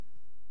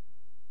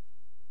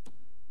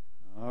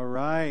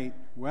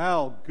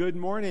Well, good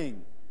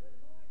morning.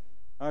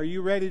 Are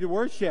you ready to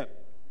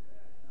worship?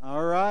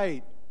 All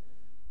right.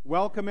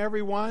 Welcome,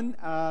 everyone.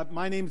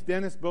 My name's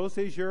Dennis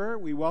Beausejour.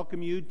 We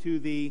welcome you to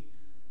the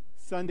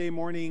Sunday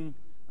morning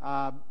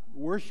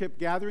worship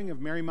gathering of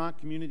Marymount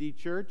Community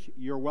Church.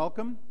 You're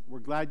welcome. We're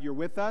glad you're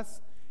with us.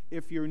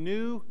 If you're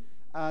new,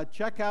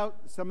 check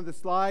out some of the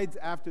slides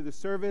after the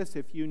service.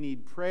 If you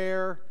need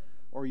prayer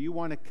or you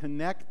want to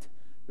connect,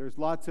 there's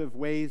lots of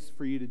ways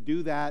for you to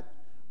do that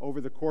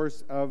over the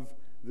course of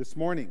this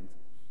morning's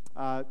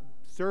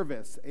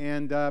service.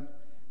 And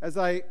as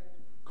I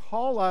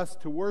call us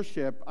to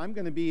worship, I'm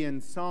going to be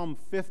in Psalm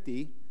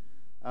 50,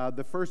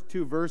 the first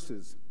two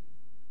verses.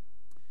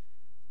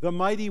 The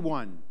Mighty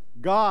One,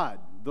 God,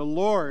 the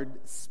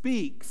Lord,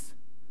 speaks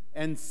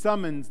and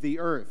summons the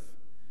earth,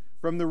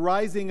 from the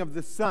rising of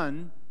the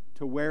sun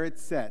to where it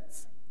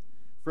sets.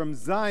 From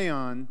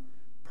Zion,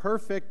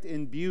 perfect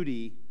in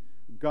beauty,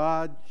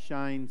 God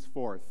shines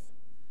forth.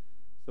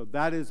 So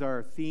that is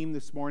our theme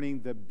this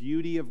morning, the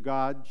beauty of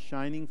God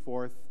shining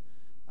forth.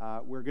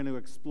 We're going to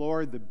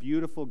explore the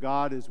beautiful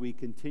God as we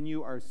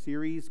continue our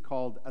series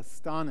called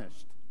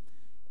Astonished.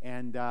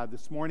 And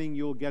this morning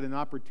you'll get an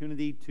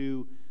opportunity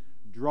to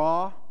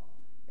draw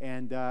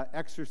and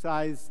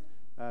exercise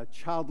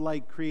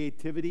childlike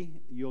creativity.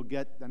 You'll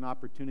get an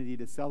opportunity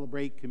to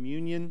celebrate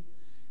communion.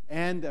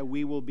 And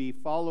we will be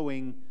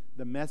following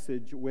the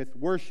message with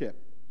worship.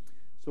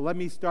 So let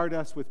me start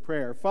us with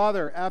prayer.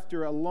 Father,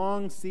 after a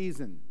long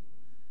season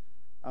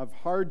of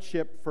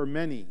hardship for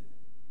many,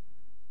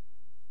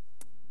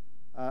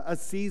 a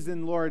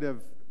season, Lord,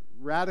 of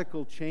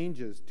radical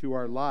changes to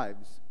our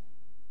lives,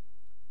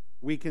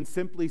 we can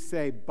simply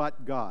say,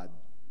 but God.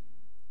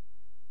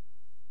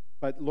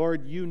 But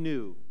Lord, you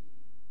knew.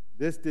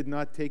 This did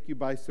not take you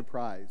by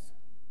surprise.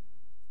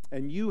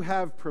 And you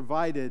have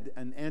provided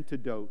an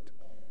antidote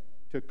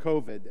to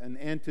COVID, an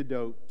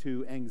antidote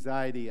to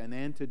anxiety, an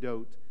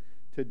antidote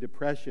to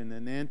depression,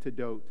 an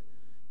antidote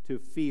to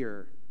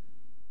fear,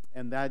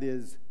 and that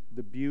is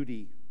the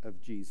beauty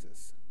of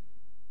Jesus.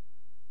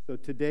 So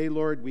today,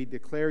 Lord, we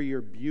declare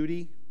your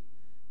beauty.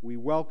 We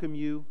welcome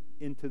you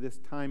into this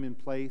time and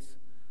place.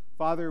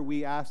 Father,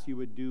 we ask you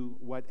would do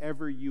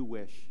whatever you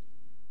wish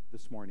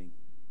this morning.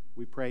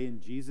 We pray in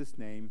Jesus'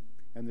 name.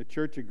 And the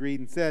church agreed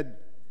and said,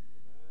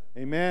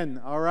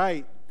 Amen. All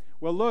right.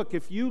 Well, look,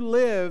 if you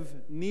live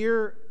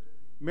near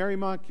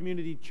Marymount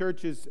Community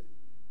Church's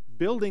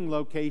building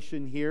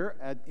location here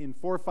in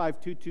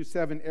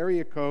 45227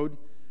 area code,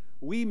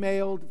 we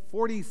mailed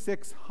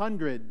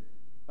 4,600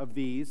 of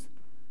these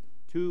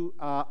to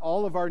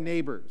all of our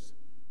neighbors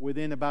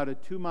within about a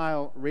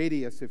 2-mile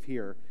radius of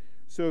here.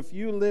 So if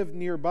you live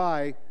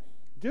nearby,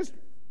 just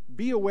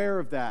be aware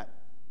of that.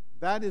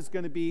 That is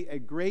going to be a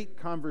great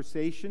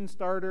conversation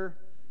starter.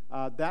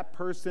 That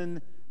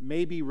person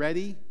may be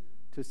ready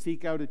to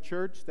seek out a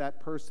church.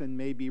 That person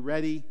may be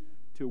ready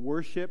to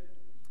worship.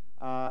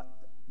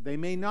 They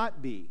may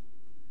not be.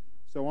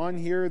 So on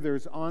here,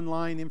 there's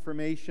online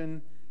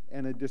information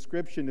and a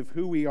description of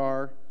who we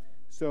are.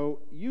 So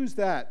use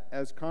that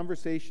as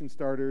conversation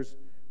starters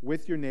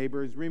with your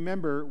neighbors.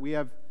 Remember, we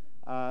have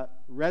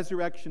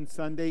Resurrection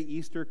Sunday,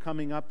 Easter,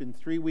 coming up in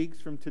 3 weeks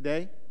from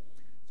today.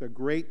 It's a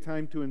great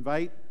time to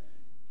invite.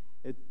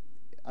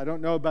 I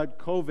don't know about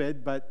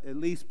COVID, but at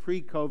least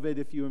pre-COVID,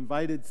 if you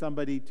invited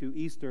somebody to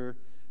Easter,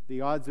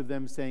 the odds of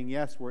them saying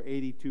yes were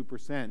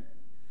 82%.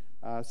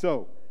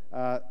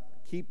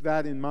 Keep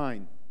that in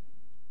mind.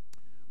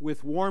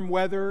 With warm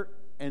weather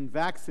and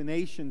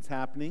vaccinations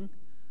happening,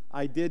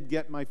 I did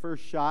get my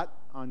first shot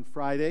on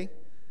Friday.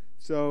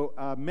 So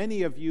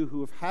many of you who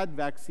have had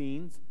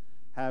vaccines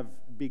have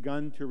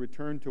begun to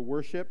return to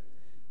worship.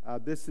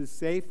 This is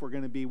safe. We're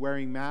going to be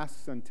wearing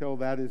masks until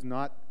that is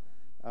no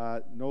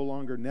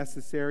longer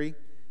necessary.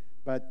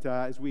 But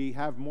as we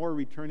have more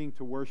returning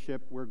to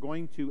worship, we're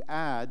going to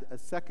add a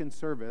second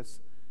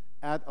service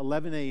at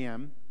 11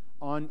 a.m.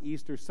 on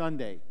Easter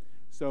Sunday.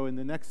 So in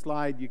the next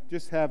slide, you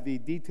just have the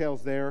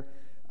details there.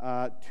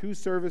 2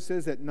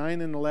 services at 9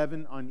 and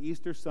 11 on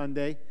Easter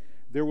Sunday.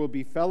 There will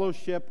be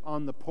fellowship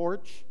on the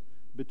porch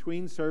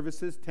between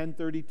services,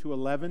 10:30 to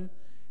 11.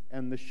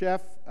 And the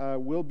chef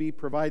will be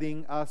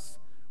providing us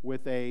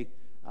with a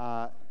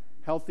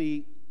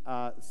healthy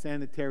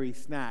sanitary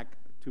snack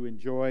to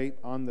enjoy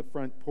on the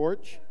front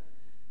porch.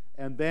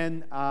 And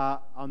then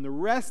on the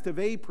rest of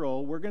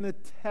April, we're going to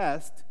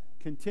test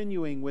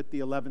continuing with the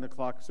 11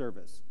 o'clock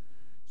service.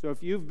 So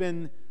if you've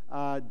been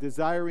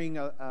desiring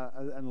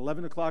an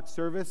 11 o'clock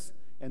service,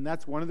 and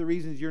that's one of the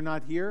reasons you're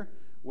not here,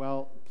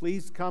 well,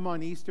 please come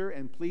on Easter,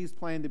 and please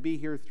plan to be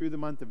here through the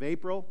month of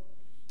April.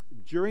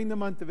 During the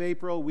month of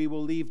April, we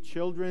will leave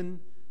children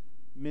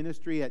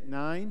ministry at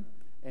 9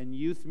 and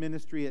youth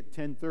ministry at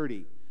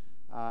 10:30.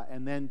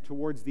 And then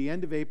towards the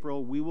end of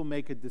April, we will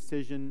make a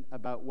decision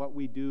about what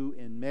we do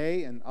in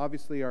May, and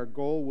obviously our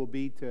goal will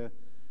be to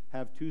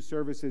have 2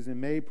 services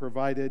in May,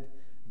 provided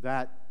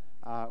that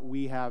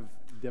we have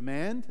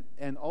demand,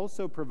 and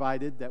also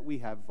provided that we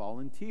have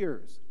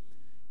volunteers.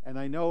 And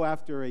I know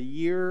after a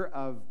year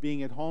of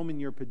being at home in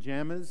your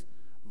pajamas,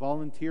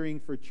 volunteering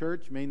for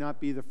church may not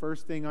be the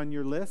first thing on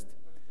your list,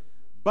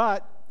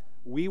 but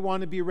we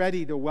want to be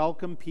ready to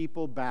welcome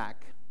people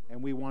back,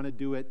 and we want to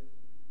do it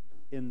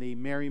in the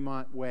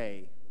Marymount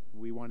way.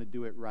 We want to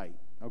do it right,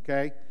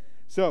 okay?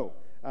 So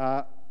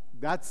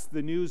that's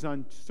the news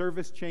on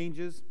service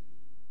changes.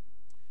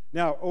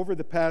 Now, over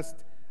the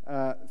past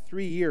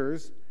 3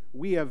 years,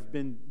 we have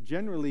been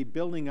generally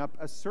building up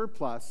a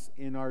surplus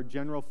in our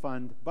general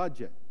fund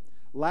budget.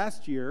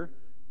 Last year,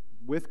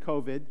 with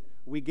COVID,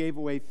 we gave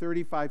away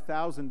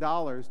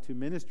 $35,000 to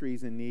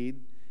ministries in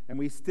need, and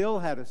we still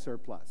had a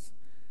surplus.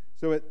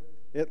 So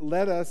it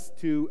led us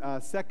to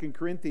 2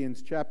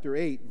 Corinthians chapter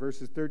 8,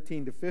 verses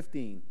 13 to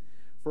 15.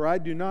 For I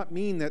do not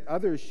mean that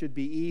others should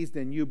be eased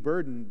and you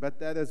burdened, but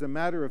that as a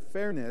matter of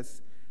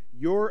fairness,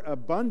 your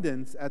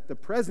abundance at the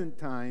present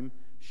time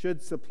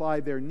should supply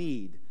their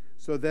need,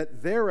 so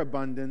that their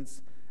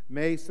abundance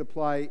may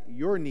supply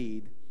your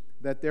need,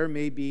 that there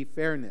may be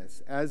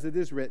fairness. As it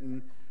is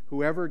written,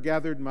 whoever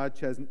gathered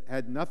much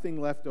had nothing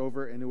left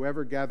over, and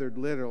whoever gathered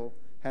little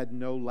had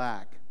no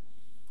lack.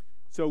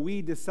 So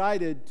we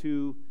decided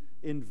to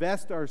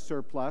invest our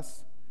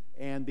surplus,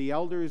 and the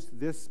elders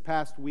this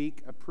past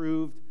week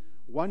approved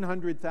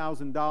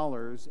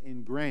 $100,000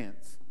 in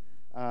grants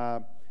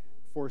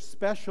for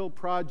special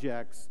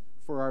projects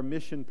for our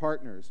mission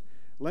partners.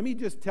 Let me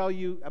just tell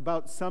you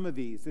about some of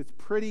these. It's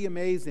pretty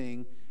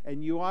amazing,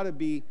 and you ought to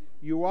be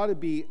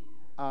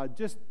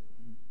just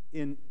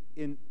in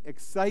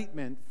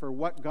excitement for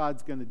what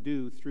God's going to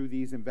do through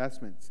these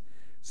investments.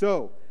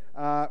 So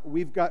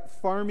we've got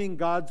Farming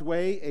God's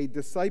Way, a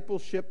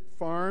discipleship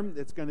farm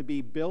that's going to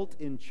be built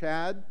in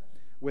Chad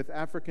with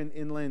African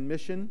Inland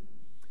Mission.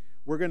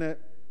 We're going to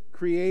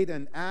create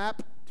an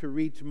app to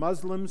reach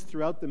Muslims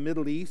throughout the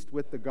Middle East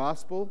with the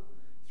gospel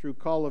through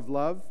Call of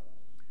Love.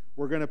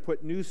 We're going to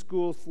put new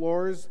school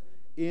floors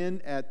in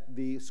at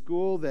the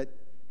school that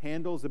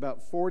handles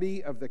about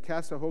 40 of the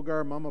Casa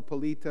Hogar Mama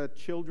Polita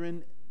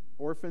children,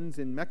 orphans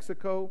in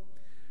Mexico.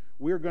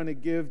 We're going to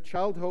give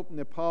Child Hope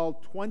Nepal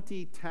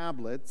 20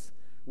 tablets,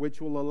 which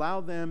will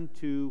allow them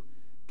to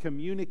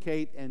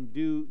communicate and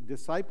do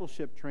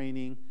discipleship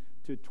training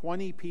to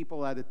 20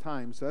 people at a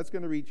time. So that's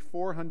going to reach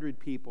 400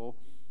 people.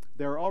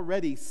 There are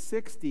already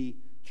 60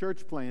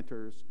 church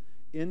planters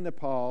in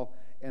Nepal,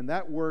 and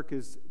that work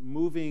is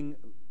moving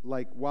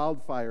like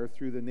wildfire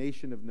through the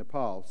nation of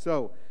Nepal.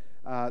 So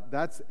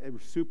that's a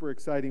super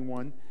exciting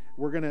one.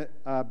 We're going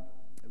to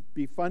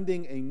be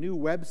funding a new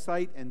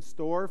website and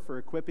store for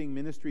Equipping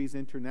Ministries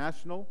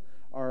International,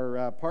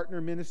 our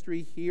partner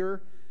ministry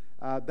here.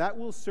 That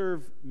will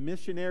serve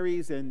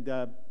missionaries and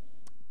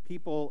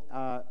people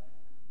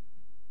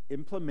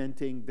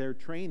implementing their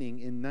training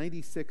in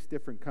 96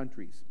 different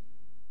countries.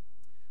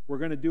 We're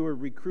going to do a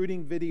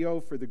recruiting video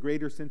for the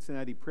Greater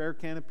Cincinnati Prayer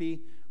Canopy,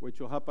 which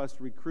will help us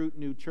recruit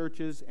new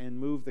churches and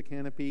move the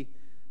canopy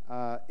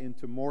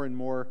into more and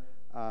more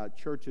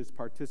churches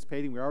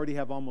participating. We already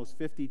have almost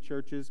 50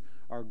 churches.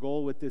 Our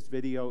goal with this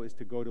video is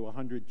to go to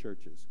 100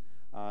 churches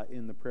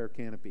in the prayer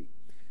canopy.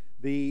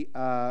 The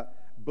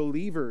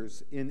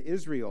believers in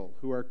Israel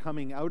who are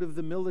coming out of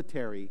the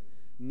military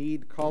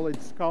need college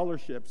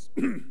scholarships.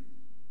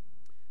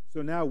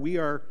 So now we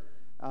are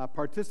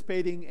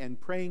participating and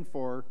praying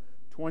for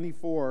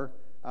 26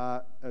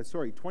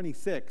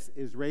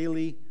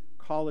 Israeli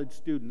college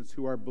students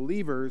who are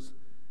believers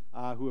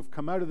who have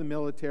come out of the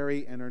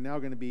military and are now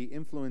going to be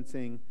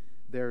influencing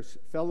their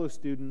fellow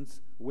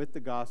students with the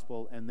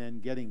gospel and then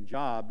getting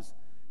jobs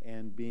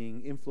and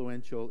being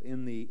influential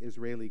in the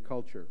Israeli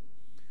culture.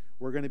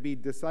 We're going to be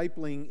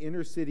discipling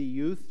inner city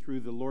youth through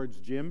the Lord's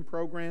Gym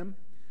program.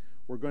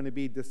 We're going to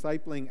be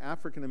discipling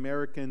African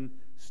American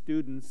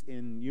students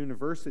in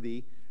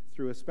university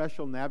through a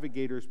special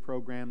navigators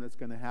program that's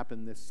going to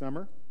happen this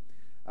summer.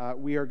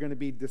 We are going to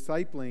be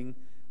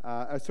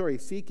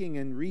seeking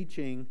and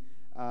reaching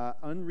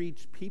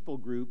unreached people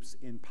groups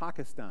in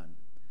Pakistan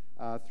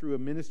through a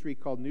ministry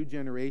called New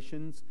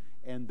Generations,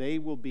 and we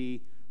will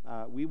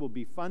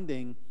be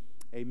funding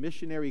a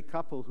missionary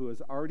couple who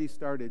has already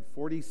started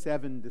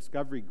 47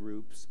 discovery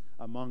groups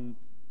among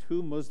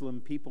 2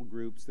 Muslim people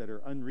groups that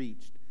are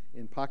unreached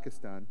in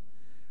Pakistan.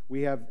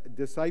 We have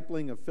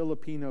discipling of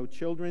Filipino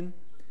children.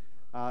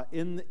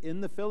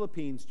 In the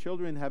Philippines,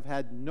 children have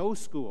had no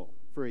school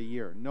for a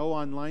year, no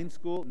online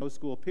school, no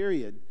school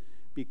period,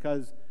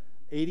 because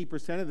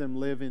 80% of them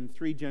live in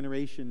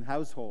 3-generation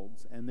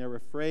households, and they're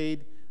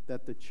afraid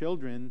that the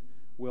children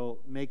will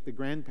make the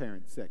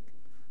grandparents sick.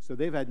 So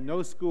they've had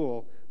no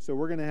school. So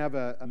we're going to have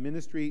a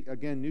ministry,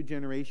 again, New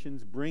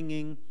Generations,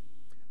 bringing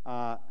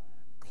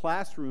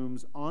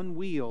classrooms on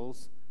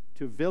wheels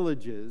to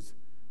villages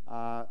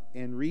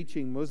and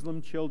reaching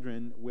Muslim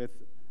children with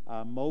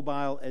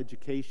mobile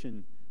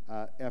education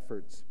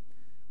efforts.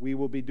 We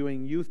will be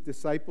doing youth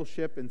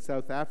discipleship in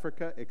South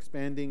Africa,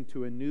 expanding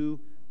to a new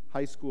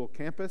high school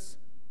campus.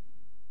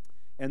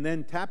 And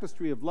then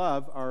Tapestry of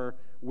Love, our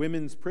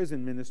women's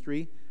prison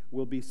ministry,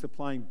 will be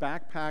supplying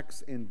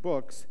backpacks and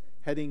books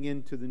heading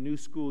into the new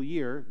school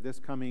year this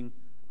coming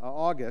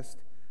August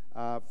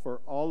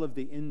for all of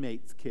the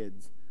inmates'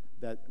 kids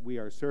that we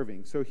are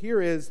serving. So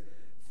here is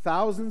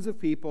thousands of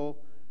people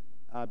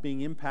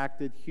being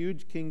impacted,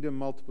 huge kingdom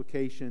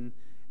multiplication.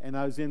 And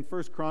I was in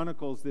 1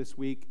 Chronicles this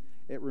week.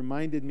 It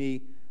reminded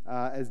me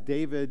as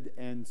David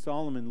and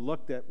Solomon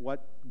looked at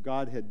what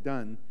God had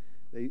done.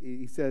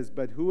 He says,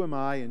 "But who am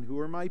I and who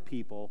are my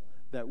people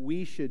that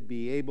we should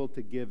be able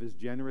to give as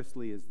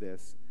generously as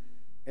this?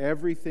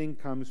 Everything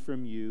comes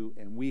from you,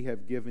 and we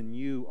have given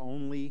you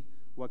only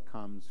what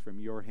comes from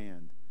your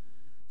hand."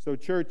 So,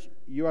 church,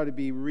 you ought to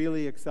be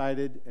really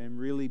excited and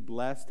really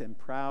blessed and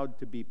proud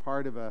to be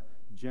part of a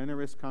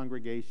generous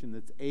congregation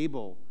that's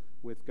able,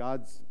 with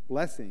God's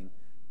blessing,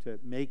 to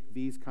make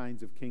these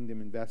kinds of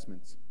kingdom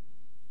investments.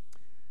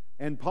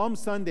 And Palm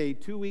Sunday,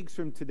 2 weeks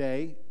from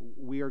today,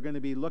 we are going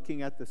to be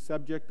looking at the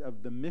subject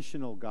of the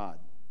missional God.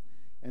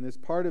 And as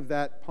part of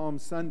that Palm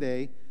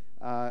Sunday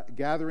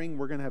gathering,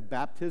 we're going to have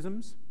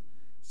baptisms.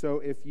 So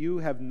if you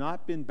have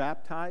not been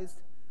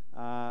baptized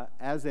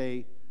as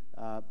a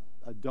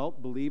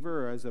adult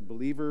believer or as a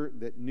believer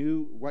that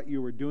knew what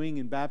you were doing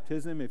in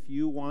baptism, if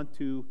you want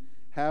to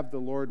have the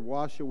Lord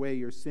wash away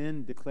your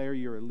sin, declare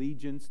your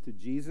allegiance to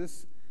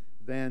Jesus,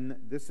 then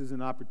this is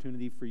an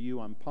opportunity for you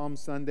on Palm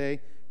Sunday.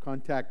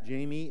 Contact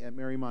Jamie at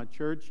Marymount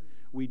Church.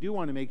 We do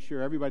want to make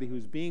sure everybody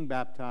who's being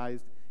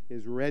baptized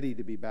is ready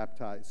to be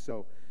baptized.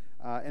 So,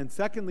 and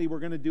secondly, we're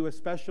going to do a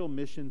special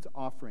missions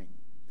offering.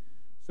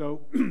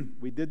 So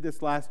we did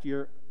this last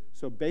year.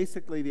 So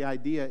basically the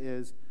idea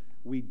is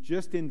we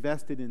just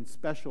invested in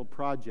special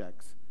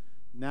projects.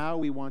 Now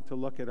we want to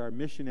look at our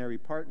missionary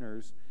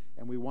partners,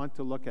 and we want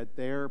to look at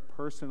their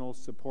personal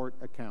support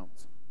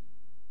accounts.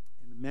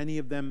 And many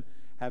of them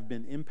have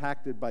been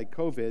impacted by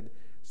COVID,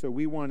 so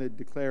we want to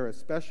declare a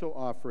special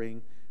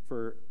offering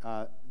for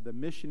the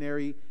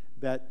missionary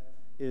that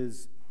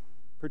is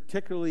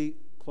particularly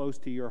close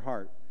to your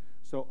heart.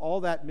 So all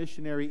that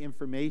missionary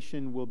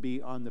information will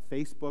be on the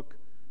Facebook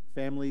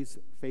Families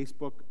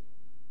Facebook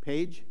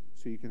page,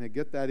 so you can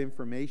get that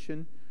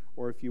information.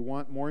 Or if you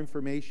want more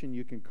information,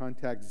 you can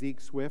contact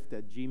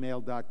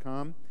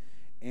zekeswift@gmail.com,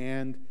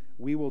 and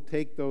we will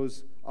take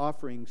those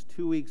offerings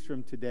 2 weeks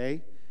from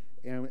today,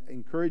 and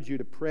encourage you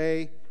to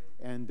pray.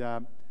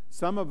 And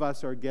some of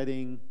us are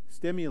getting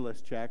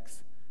stimulus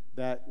checks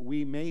that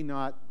we may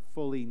not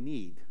fully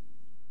need.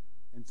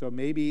 And so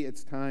maybe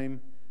it's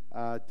time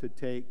to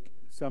take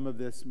some of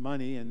this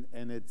money,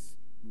 and it's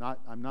not,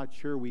 I'm not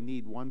sure we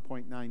need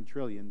 1.9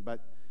 trillion, but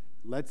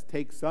let's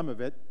take some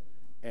of it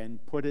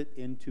and put it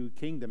into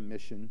kingdom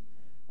mission.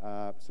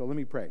 So let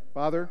me pray.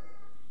 Father,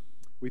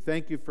 we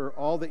thank you for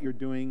all that you're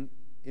doing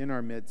in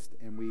our midst,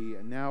 and we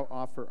now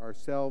offer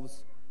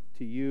ourselves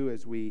to you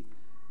as we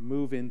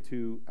move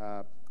into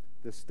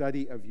the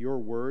study of your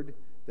word,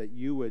 that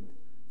you would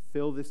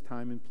fill this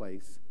time and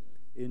place.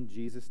 In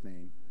Jesus'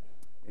 name,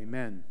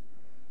 amen.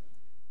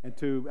 And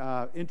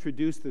to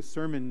introduce the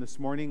sermon this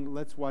morning,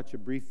 let's watch a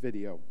brief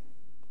video.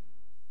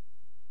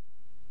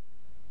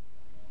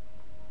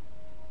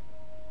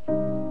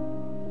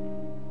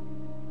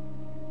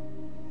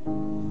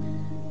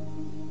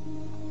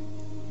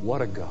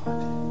 What a God.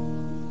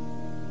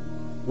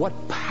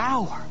 What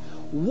power.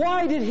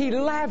 Why did he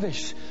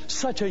lavish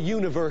such a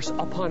universe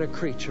upon a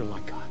creature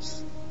like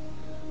us?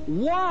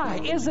 Why?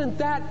 Isn't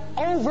that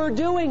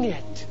overdoing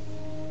it?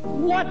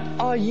 What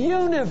a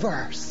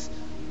universe.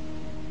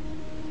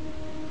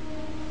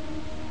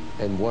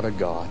 And what a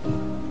God.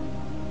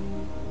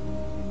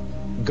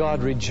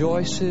 God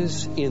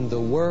rejoices in the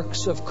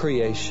works of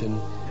creation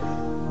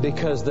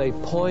because they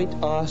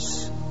point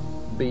us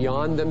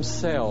beyond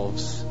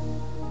themselves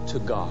to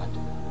God.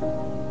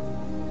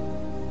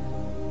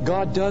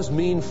 God does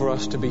mean for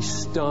us to be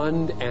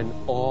stunned and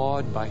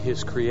awed by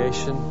His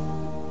creation,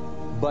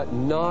 but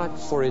not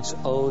for its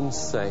own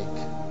sake.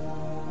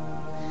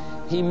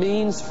 He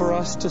means for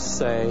us to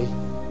say,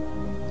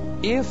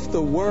 if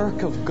the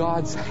work of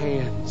God's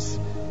hands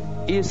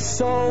is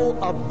so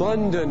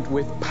abundant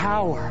with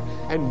power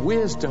and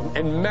wisdom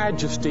and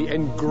majesty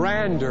and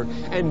grandeur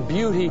and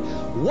beauty,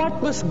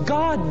 what must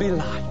God be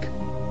like?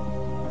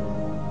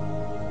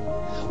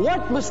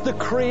 What must the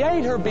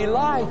Creator be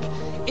like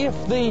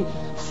if the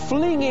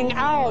flinging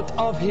out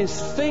of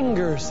His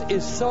fingers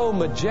is so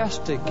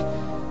majestic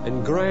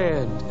and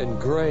grand and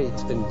great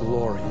and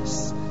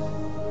glorious?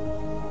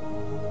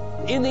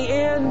 In the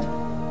end,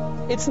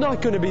 it's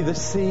not going to be the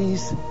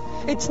seas.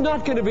 It's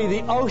not going to be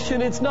the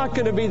ocean. It's not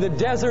going to be the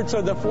deserts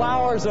or the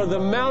flowers or the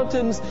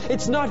mountains.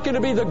 It's not going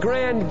to be the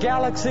grand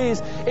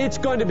galaxies. It's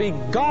going to be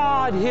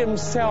God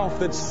Himself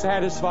that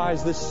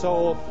satisfies the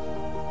soul.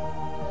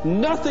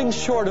 Nothing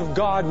short of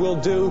God will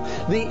do.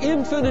 The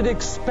infinite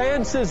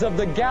expanses of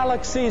the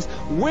galaxies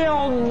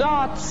will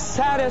not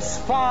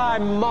satisfy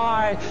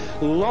my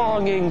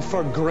longing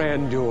for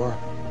grandeur.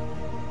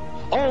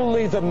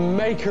 Only the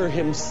Maker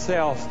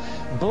Himself.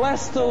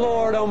 Bless the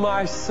Lord, O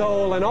my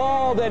soul, and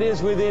all that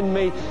is within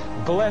me.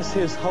 Bless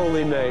His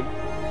holy name.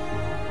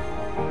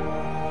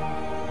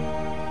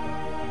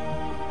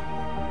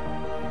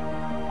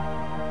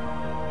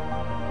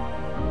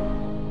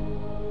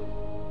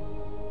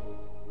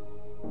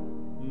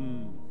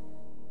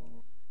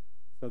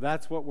 So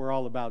that's what we're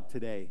all about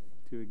today,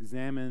 to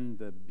examine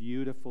the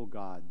beautiful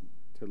God,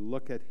 to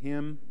look at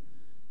Him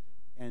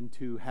and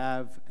to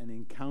have an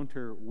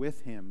encounter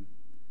with Him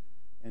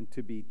and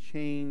to be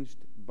changed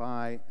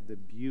by the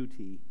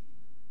beauty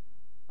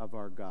of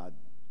our God.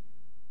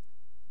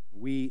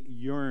 We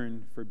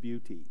yearn for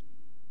beauty.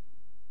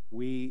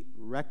 We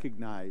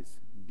recognize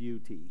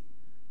beauty.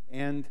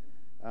 And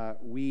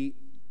we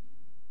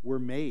were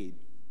made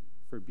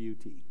for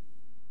beauty.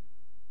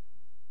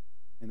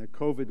 In a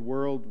COVID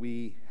world,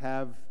 we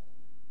have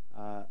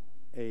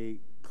a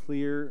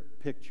clear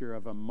picture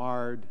of a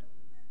marred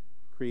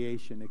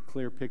creation, a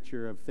clear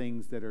picture of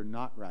things that are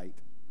not right.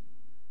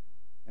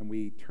 And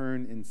we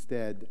turn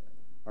instead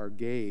our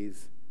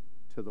gaze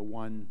to the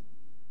one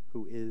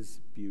who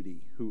is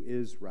beauty, who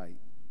is right.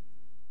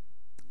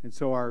 And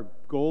so our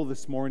goal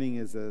this morning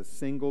is a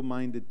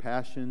single-minded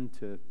passion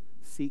to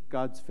seek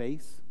God's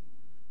face,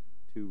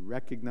 to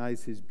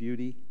recognize His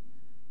beauty,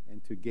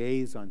 and to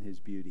gaze on His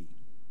beauty.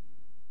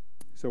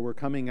 So we're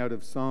coming out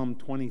of Psalm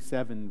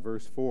 27,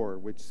 verse 4,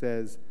 which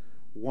says,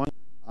 "One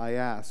I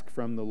ask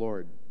from the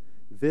Lord,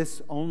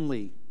 this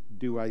only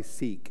do I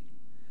seek,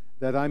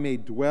 that I may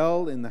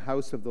dwell in the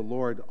house of the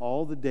Lord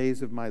all the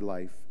days of my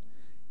life,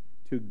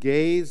 to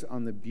gaze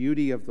on the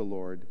beauty of the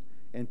Lord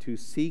and to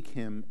seek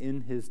Him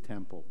in His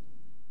temple."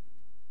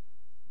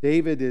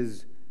 David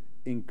is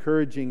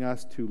encouraging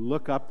us to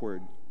look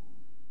upward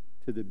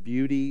to the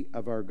beauty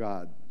of our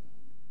God.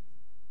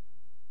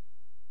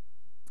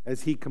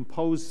 As he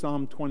composed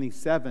Psalm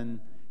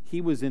 27,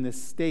 he was in a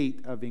state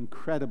of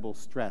incredible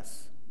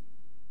stress.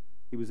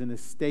 He was in a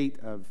state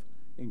of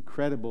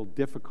incredible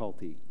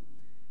difficulty.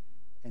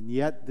 And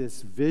yet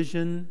this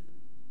vision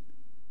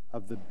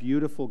of the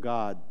beautiful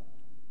God,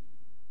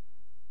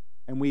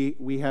 and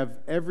we have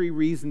every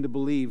reason to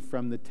believe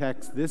from the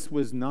text this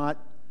was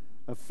not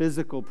a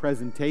physical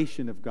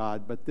presentation of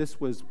God, but this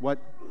was what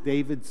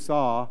David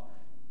saw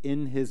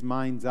in his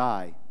mind's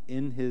eye,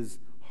 in his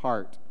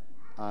heart,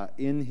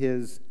 in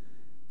his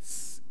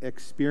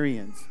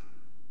experience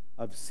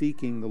of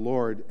seeking the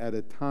Lord at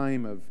a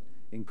time of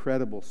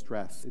incredible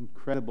stress,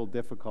 incredible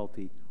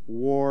difficulty,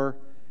 war,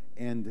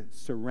 and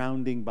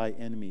surrounding by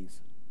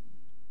enemies.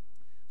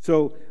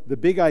 So the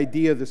big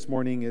idea this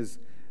morning is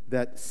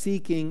that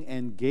seeking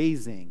and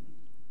gazing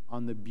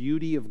on the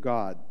beauty of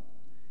God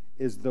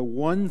is the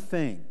one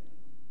thing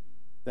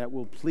that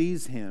will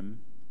please Him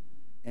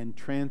and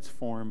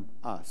transform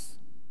us.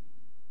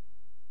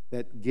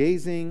 That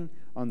gazing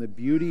on the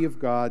beauty of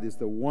God is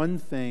the one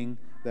thing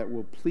that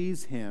will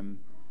please Him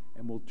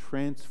and will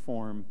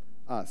transform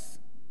us.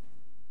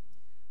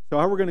 So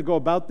how we're going to go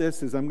about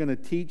this is I'm going to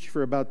teach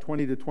for about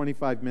 20 to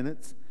 25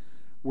 minutes.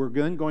 We're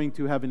then going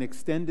to have an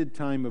extended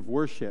time of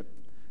worship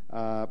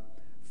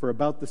for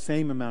about the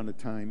same amount of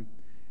time.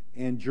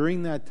 And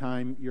during that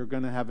time, you're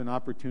going to have an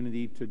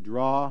opportunity to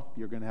draw.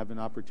 You're going to have an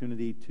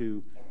opportunity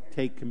to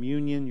take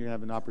communion. You're going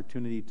to have an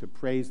opportunity to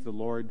praise the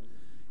Lord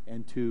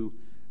and to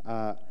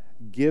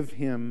give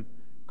Him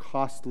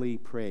costly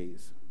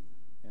praise.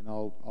 And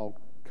I'll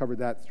cover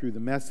that through the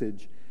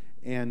message.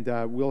 And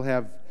we'll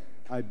have,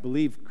 I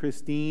believe,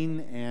 Christine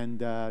and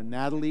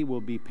Natalie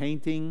will be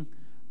painting.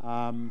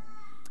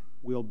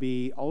 We'll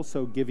be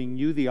also giving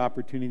you the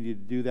opportunity to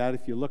do that.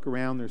 If you look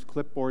around, there's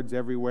clipboards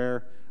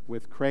everywhere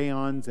with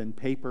crayons and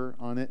paper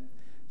on it.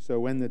 So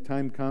when the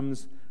time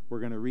comes, we're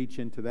going to reach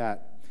into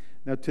that.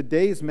 Now,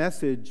 today's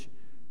message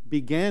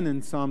began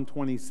in Psalm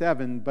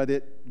 27, but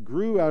it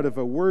grew out of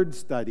a word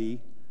study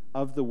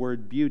of the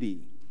word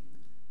beauty.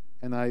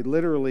 And I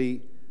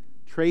literally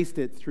traced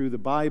it through the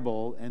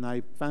Bible, and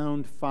I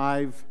found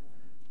 5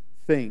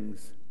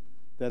 things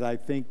that I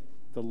think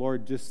the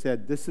Lord just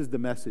said, this is the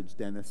message,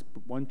 Dennis.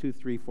 1, 2,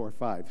 3, 4,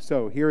 5.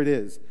 So here it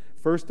is.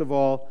 First of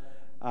all,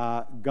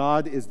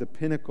 God is the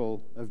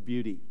pinnacle of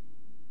beauty.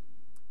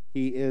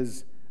 He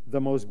is the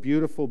most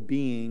beautiful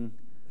being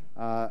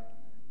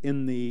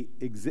in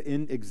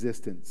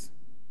existence,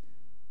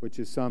 which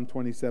is Psalm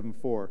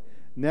 27:4.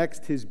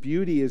 Next, His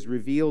beauty is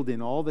revealed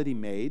in all that He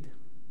made.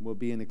 Will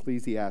be in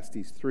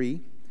Ecclesiastes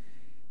 3.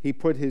 He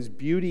put His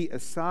beauty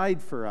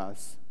aside for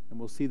us, and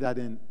we'll see that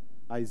in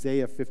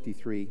Isaiah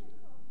 53.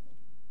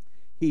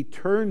 He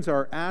turns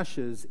our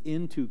ashes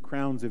into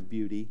crowns of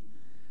beauty.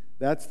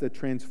 That's the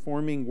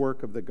transforming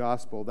work of the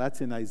gospel.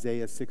 That's in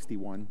Isaiah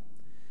 61.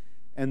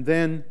 And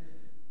then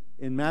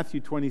in Matthew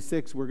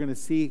 26, we're going to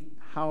see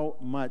how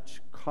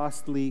much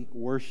costly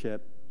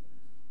worship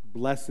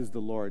blesses the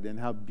Lord and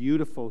how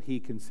beautiful He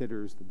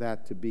considers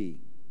that to be.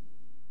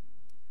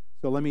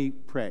 So let me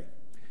pray.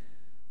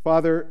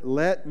 Father,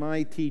 let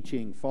my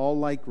teaching fall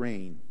like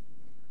rain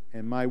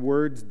and my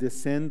words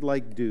descend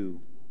like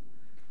dew,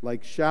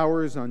 like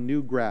showers on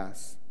new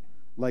grass,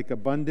 like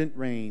abundant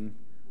rain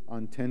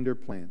on tender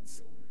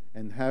plants.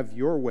 And have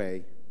your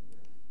way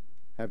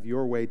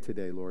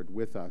today, Lord,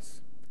 with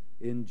us.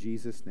 In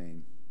Jesus'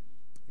 name,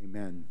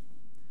 amen.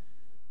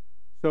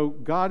 So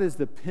God is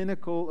the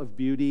pinnacle of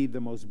beauty,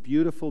 the most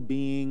beautiful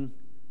being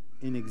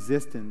in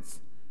existence.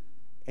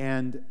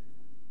 And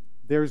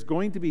there's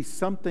going to be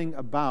something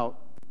about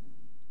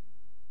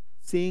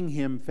seeing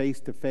him face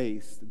to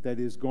face that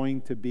is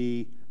going to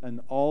be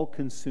an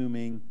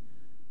all-consuming,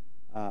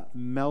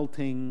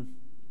 melting,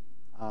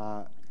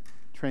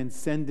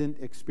 transcendent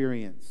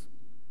experience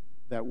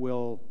that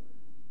will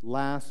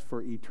last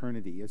for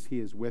eternity. As he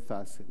is with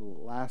us, it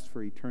will last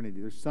for eternity.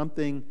 There's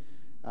something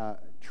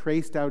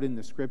traced out in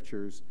the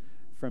Scriptures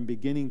from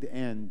beginning to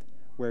end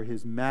where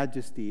his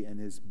majesty and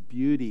his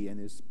beauty and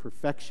his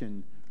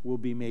perfection will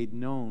be made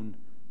known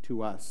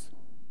to us.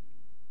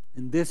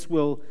 And this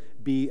will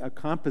be a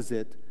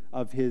composite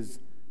of his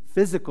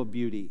physical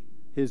beauty,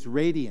 his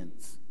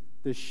radiance,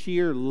 the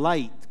sheer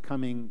light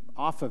coming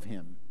off of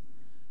him.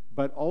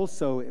 But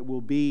also it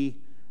will be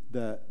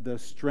the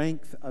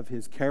strength of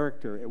his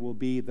character. It will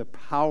be the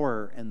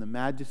power and the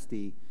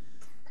majesty,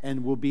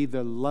 and will be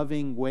the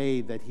loving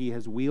way that he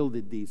has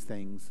wielded these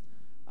things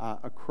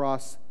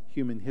across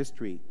human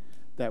history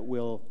that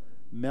will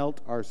melt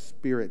our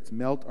spirits,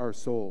 melt our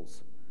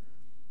souls.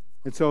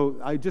 And so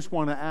I just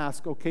want to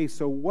ask, okay,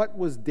 so what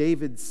was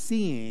David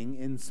seeing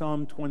in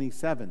Psalm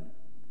 27?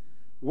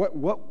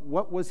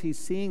 What was he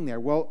seeing there?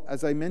 Well,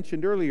 as I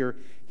mentioned earlier,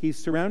 he's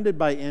surrounded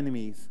by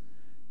enemies.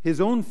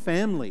 His own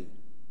family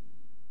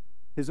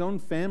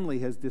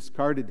has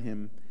discarded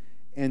him.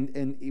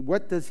 And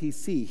what does he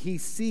see? He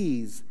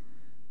sees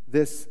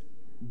this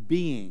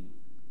being,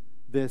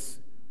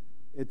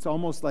 it's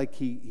almost like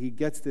he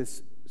gets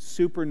this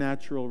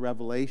supernatural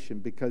revelation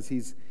because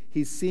he's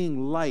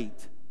seeing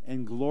light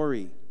and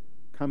glory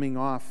coming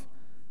off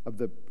of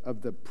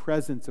the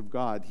presence of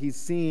God. He's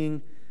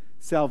seeing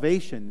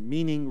salvation,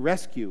 meaning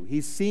rescue.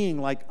 He's seeing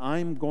like I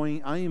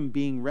am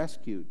being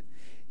rescued.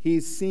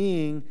 He's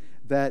seeing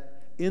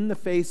that in the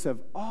face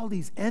of all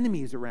these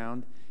enemies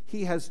around,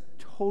 he has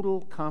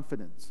total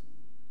confidence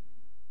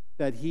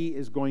that he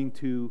is going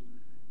to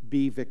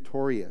be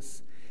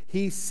victorious.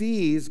 He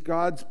sees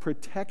God's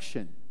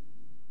protection.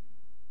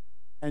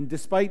 And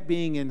despite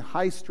being in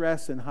high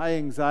stress and high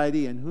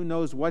anxiety, and who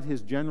knows what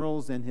his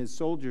generals and his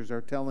soldiers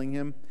are telling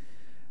him,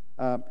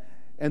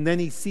 and then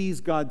he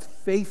sees God's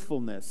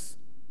faithfulness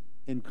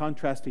in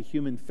contrast to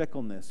human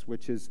fickleness,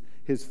 which is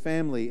his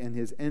family and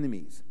his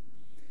enemies.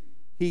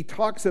 He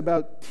talks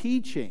about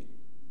teaching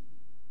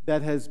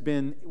that has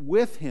been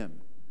with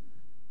him.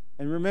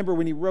 And remember,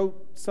 when he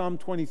wrote Psalm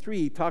 23,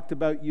 he talked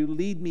about, you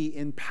lead me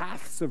in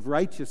paths of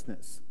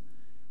righteousness.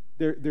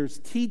 There's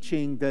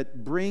teaching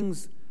that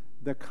brings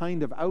the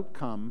kind of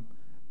outcome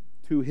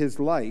to his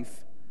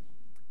life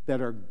that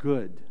are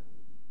good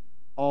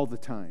all the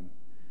time.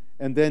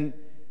 And then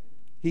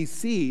he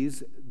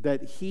sees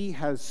that he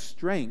has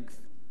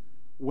strength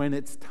when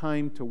it's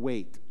time to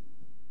wait.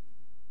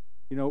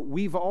 You know,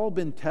 we've all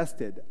been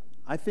tested.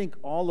 I think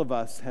all of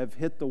us have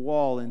hit the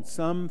wall in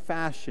some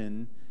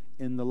fashion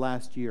in the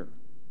last year.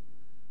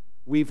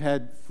 We've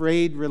had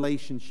frayed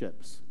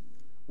relationships.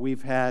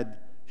 We've had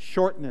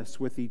shortness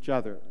with each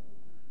other.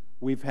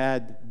 We've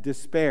had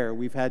despair.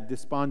 We've had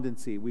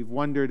despondency. We've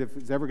wondered if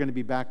it's ever going to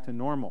be back to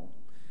normal.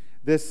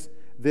 This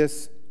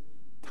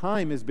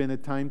time has been a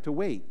time to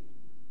wait.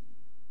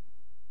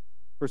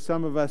 For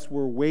some of us,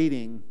 we're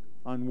waiting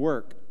on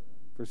work.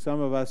 For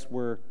some of us,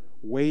 we're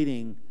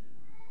waiting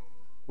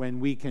when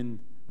we can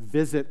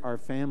visit our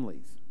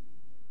families.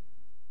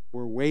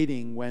 We're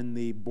waiting when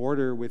the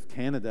border with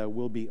Canada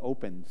will be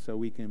opened so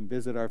we can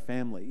visit our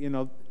family. You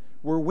know,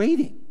 we're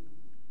waiting.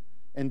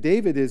 And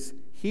David is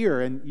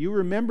here, and you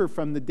remember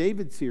from the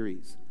David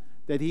series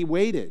that he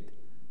waited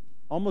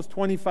almost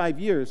 25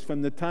 years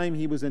from the time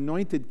he was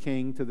anointed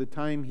king to the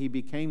time he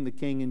became the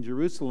king in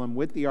Jerusalem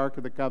with the Ark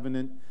of the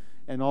Covenant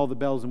and all the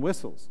bells and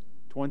whistles.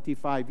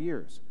 25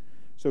 years.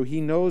 So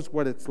he knows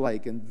what it's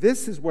like. And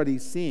this is what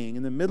he's seeing.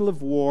 In the middle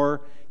of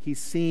war,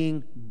 he's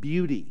seeing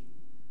beauty.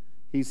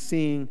 He's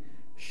seeing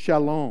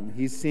shalom.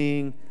 He's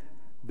seeing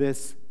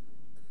this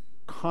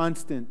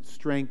constant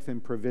strength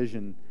and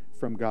provision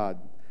from God.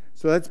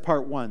 So that's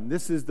part one.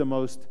 This is the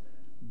most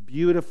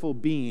beautiful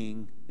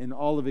being in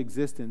all of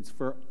existence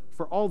for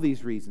all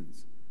these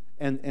reasons.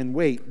 And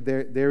wait,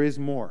 there is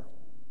more.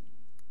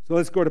 So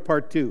let's go to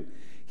part two.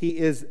 He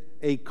is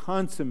a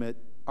consummate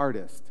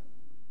artist.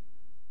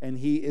 And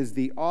he is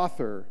the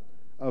author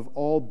of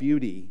all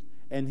beauty.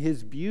 And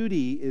his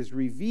beauty is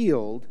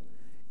revealed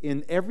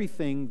in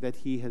everything that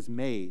he has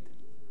made.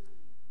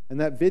 And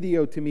that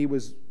video to me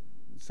was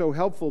so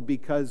helpful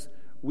because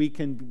we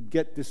can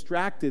get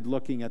distracted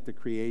looking at the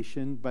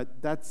creation,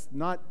 but that's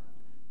not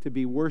to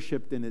be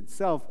worshipped in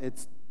itself.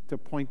 It's to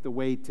point the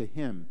way to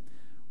him.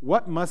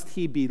 What must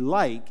he be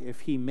like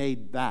if he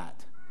made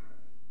that?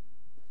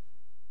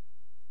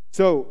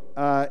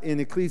 So in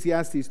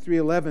Ecclesiastes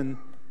 3:11,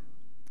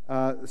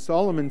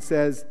 Solomon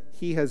says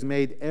he has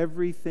made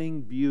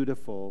everything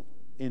beautiful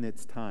in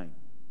its time.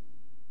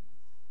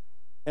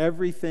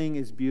 Everything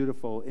is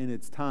beautiful in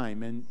its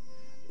time. And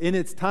in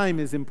its time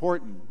is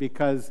important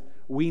because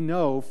we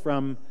know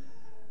from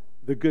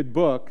the good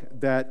book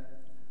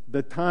that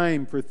the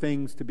time for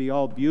things to be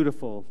all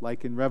beautiful,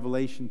 like in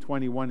Revelation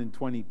 21 and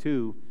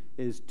 22,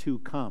 is to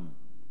come.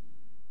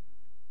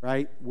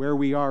 Right? Where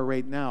we are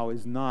right now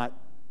is not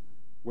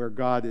where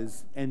God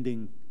is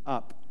ending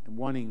up.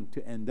 wanting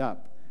to end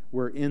up.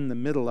 We're in the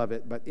middle of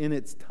it, but in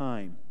its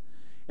time.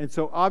 And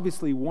so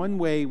obviously one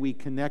way we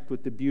connect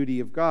with the beauty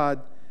of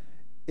God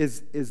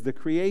is the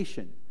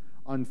creation.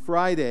 On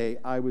Friday,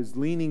 I was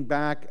leaning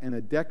back in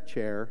a deck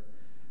chair.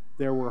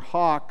 There were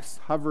hawks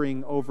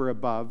hovering over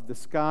above. The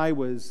sky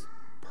was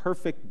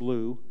perfect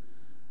blue.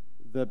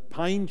 The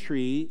pine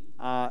tree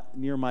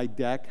near my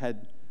deck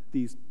had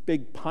these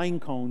big pine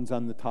cones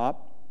on the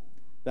top.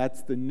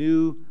 That's the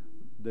new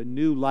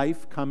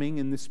life coming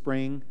in the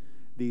spring.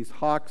 These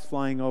hawks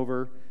flying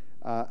over,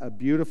 a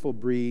beautiful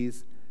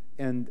breeze,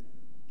 and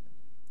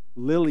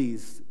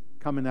lilies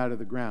coming out of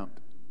the ground.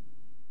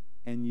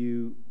 And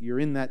you're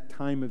in that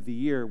time of the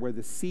year where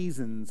the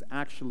seasons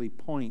actually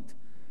point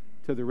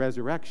to the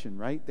resurrection,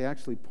 right? They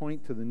actually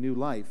point to the new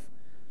life.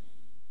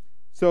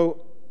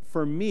 So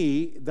for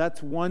me,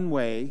 that's one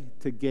way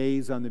to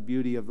gaze on the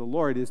beauty of the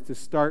Lord, is to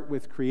start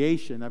with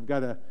creation. I've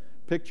got a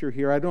picture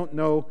here. I don't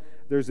know,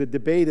 there's a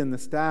debate in the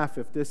staff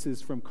if this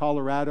is from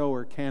Colorado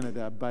or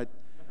Canada, but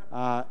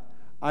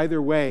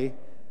either way,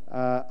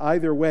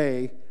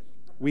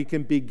 we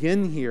can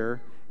begin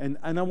here. And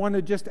I want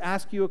to just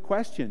ask you a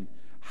question.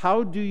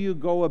 How do you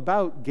go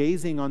about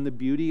gazing on the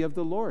beauty of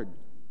the Lord?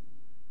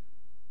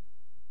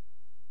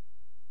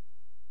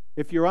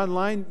 If you're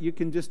online, you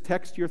can just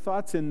text your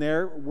thoughts in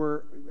there.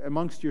 We're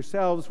amongst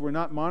yourselves. We're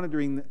not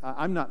monitoring.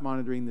 I'm not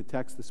monitoring the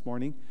text this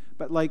morning.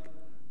 But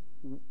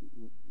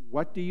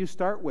what do you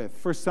start with?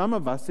 For some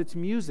of us, it's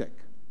music.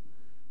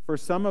 For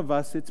some of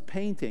us, it's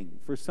painting.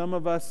 For some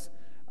of us,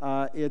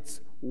 it's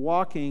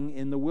walking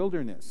in the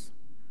wilderness.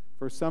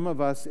 For some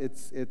of us,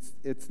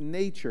 it's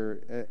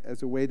nature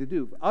as a way to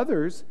do.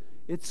 Others,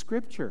 it's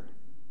Scripture.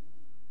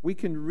 We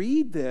can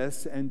read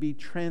this and be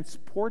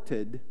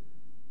transported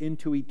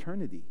into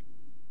eternity.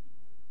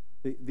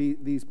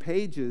 These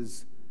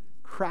pages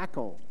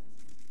crackle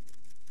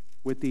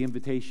with the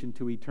invitation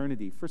to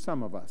eternity for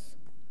some of us.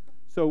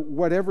 So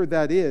whatever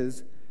that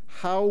is,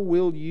 how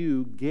will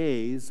you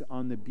gaze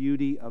on the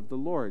beauty of the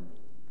Lord?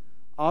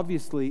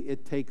 Obviously,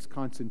 it takes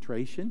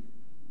concentration.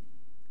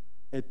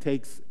 It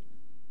takes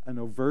an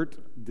overt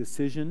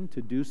decision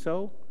to do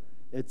so.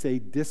 It's a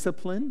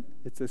discipline.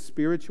 It's a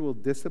spiritual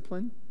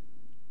discipline.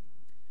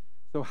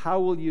 So how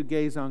will you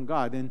gaze on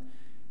God? And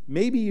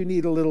maybe you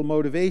need a little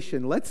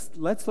motivation. Let's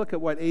look at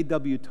what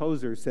A.W.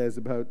 Tozer says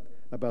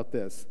about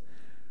this.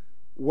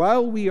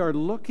 While we are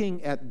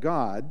looking at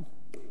God,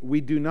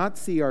 we do not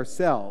see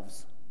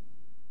ourselves.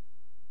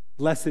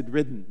 Blessed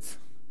riddance.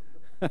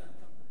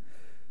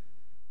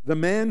 The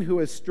man who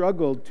has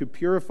struggled to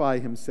purify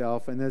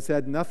himself and has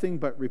had nothing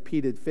but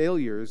repeated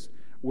failures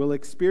will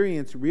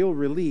experience real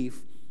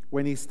relief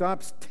when he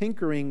stops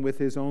tinkering with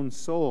his own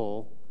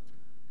soul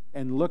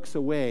and looks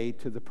away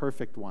to the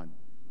perfect one.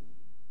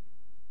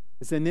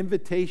 It's an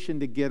invitation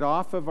to get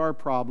off of our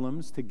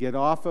problems, to get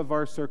off of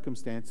our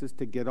circumstances,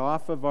 to get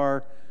off of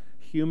our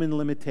human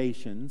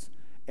limitations,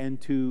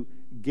 and to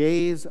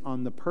gaze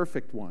on the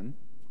perfect one.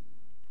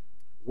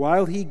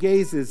 While he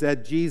gazes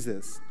at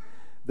Jesus,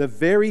 the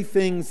very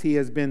things he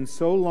has been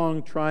so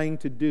long trying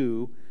to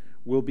do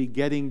will be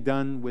getting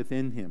done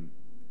within him.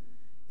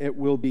 It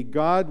will be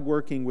God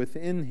working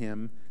within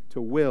him to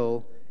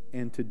will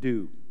and to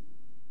do.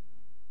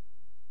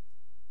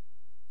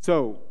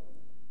 So,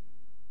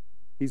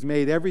 he's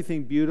made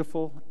everything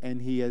beautiful,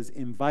 and he has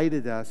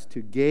invited us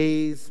to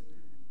gaze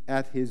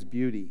at his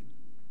beauty.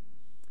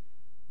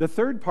 The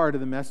third part of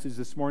the message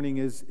this morning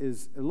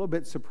is a little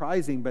bit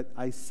surprising, but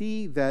I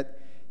see that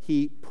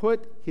he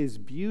put his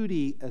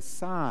beauty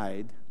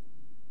aside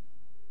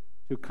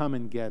to come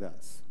and get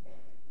us.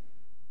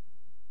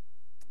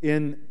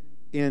 In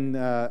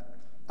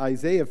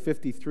Isaiah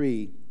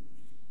 53,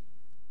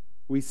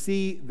 we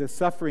see the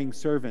suffering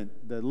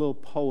servant, the little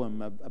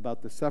poem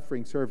about the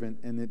suffering servant,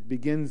 and it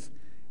begins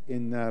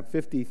in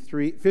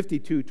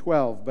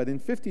 52:12. But in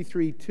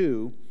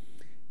 53:2,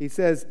 he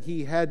says,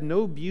 he had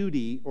no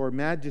beauty or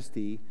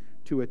majesty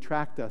to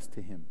attract us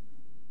to him.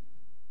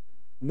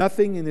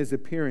 Nothing in his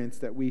appearance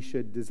that we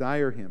should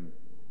desire him.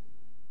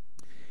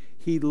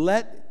 He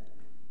let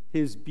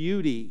his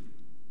beauty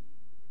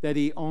that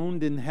he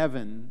owned in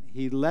heaven,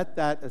 he let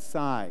that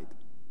aside.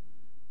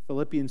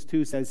 Philippians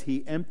 2 says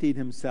he emptied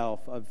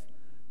himself of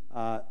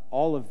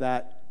all of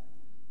that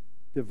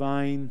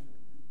divine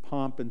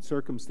pomp and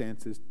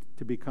circumstances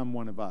to become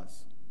one of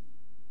us.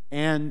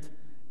 And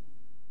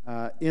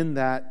in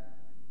that,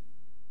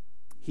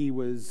 he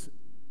was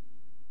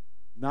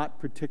not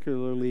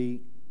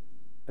particularly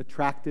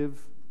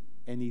attractive,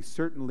 and he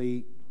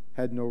certainly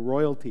had no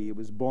royalty. He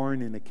was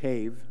born in a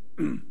cave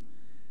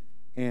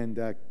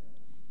and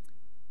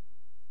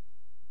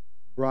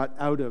brought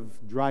out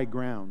of dry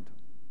ground.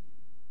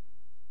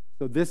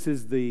 So this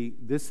is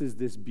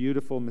this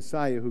beautiful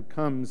Messiah who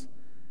comes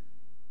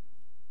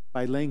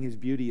by laying his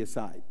beauty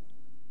aside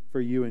for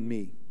you and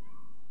me.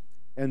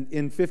 And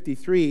in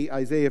 53,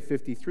 Isaiah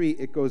 53,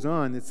 it goes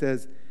on. It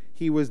says,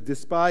 he was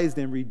despised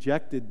and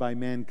rejected by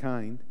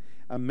mankind,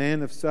 a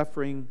man of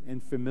suffering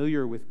and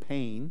familiar with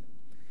pain,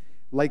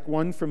 like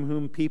one from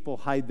whom people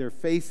hide their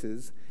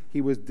faces,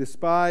 He was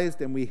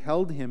despised, and we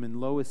held him in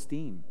low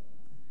esteem.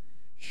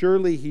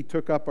 Surely he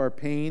took up our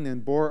pain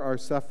and bore our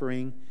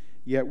suffering,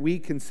 yet we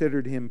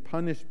considered him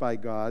punished by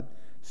God,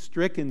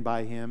 stricken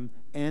by him,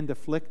 and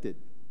afflicted.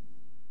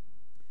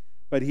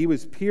 But he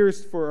was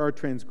pierced for our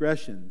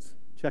transgressions.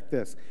 Check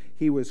this.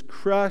 He was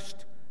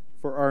crushed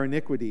for our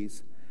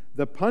iniquities.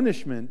 The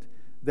punishment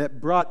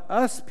that brought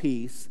us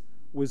peace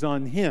was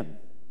on him,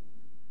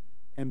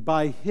 and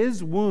by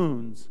his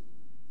wounds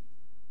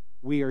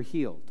we are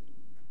healed.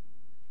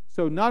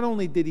 So not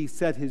only did he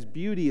set his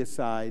beauty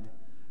aside,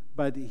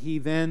 but he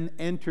then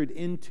entered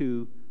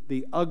into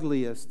the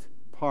ugliest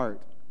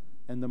part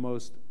and the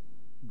most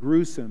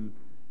gruesome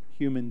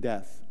human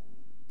death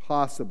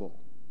possible.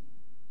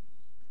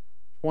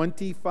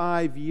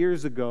 25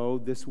 years ago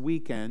this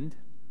weekend,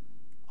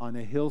 on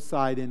a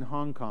hillside in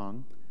Hong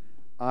Kong,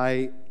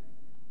 I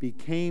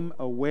became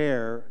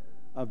aware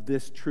of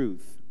this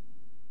truth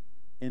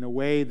in a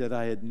way that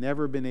I had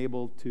never been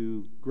able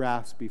to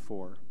grasp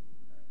before.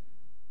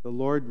 The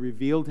Lord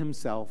revealed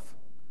himself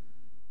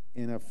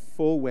in a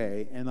full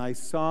way, and I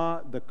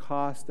saw the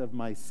cost of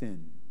my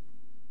sin.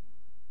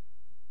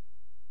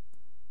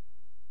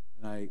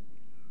 And I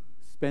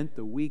spent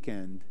the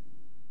weekend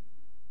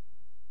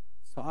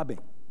sobbing,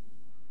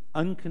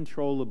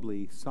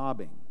 uncontrollably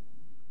sobbing.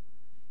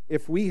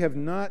 If we have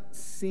not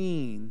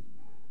seen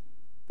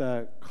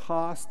the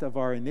cost of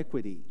our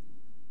iniquity,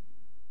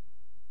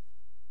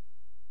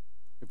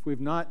 if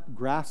we've not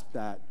grasped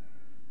that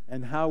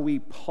and how we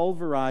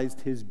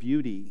pulverized his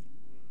beauty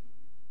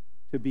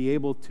to be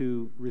able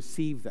to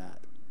receive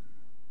that,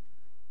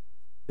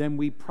 then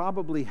we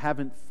probably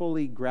haven't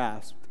fully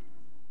grasped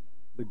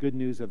the good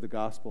news of the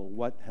gospel,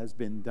 what has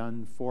been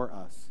done for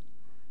us.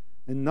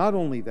 And not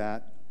only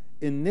that,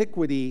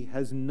 iniquity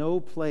has no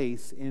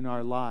place in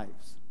our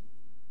lives.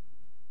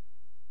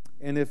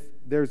 And if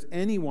there's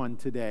anyone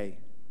today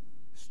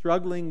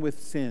struggling with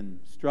sin,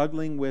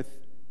 struggling with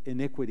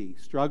iniquity,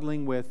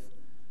 struggling with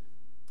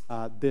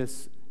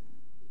this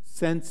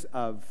sense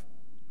of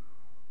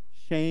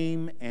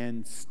shame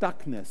and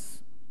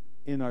stuckness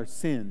in our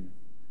sin,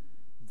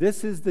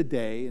 this is the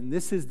day and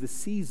this is the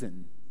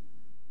season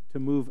to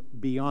move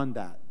beyond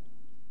that,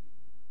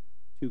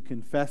 to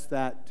confess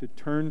that, to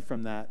turn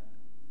from that.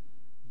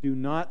 Do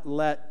not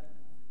let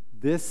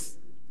this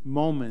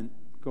moment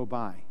go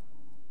by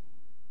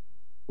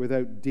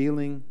without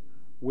dealing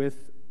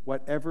with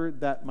whatever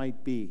that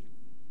might be: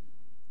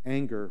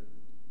 anger,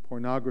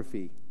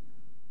 pornography,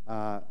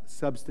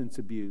 substance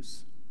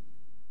abuse,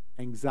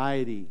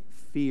 anxiety,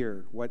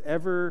 fear,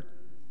 whatever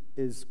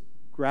is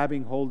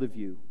grabbing hold of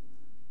you,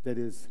 that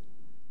is,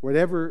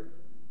 whatever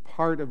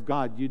part of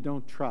God you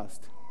don't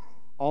trust,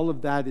 all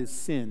of that is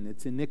sin.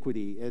 It's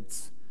iniquity.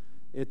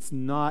 It's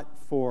not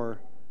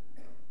for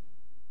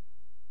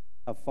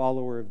a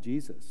follower of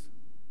Jesus.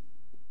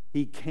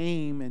 He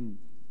came and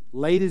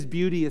laid his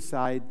beauty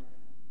aside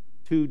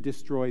to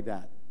destroy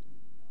that.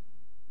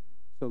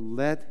 So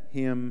let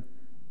him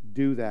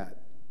do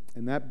that.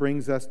 And that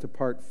brings us to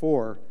part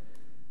 4,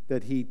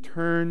 that he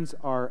turns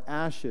our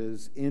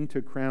ashes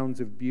into crowns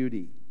of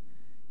beauty.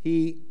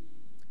 He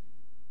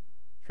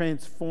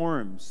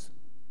transforms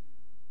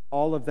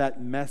all of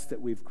that mess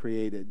that we've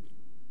created.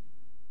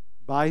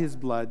 By his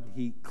blood,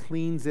 he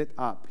cleans it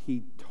up.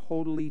 He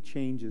totally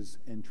changes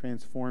and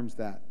transforms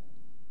that.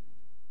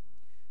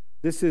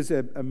 This is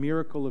a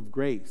miracle of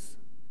grace.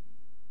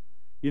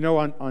 You know,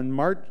 on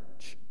March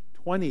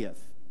 20th,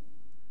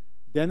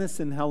 Dennis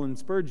and Helen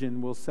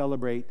Spurgeon will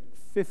celebrate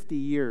 50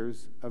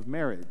 years of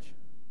marriage.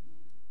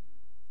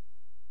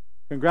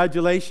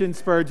 Congratulations,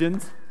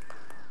 Spurgeons.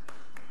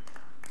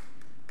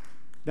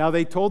 Now,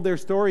 they told their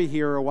story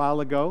here a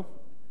while ago,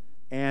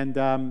 and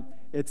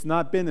it's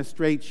not been a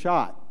straight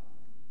shot,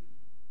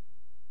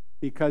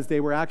 because they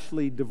were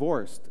actually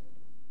divorced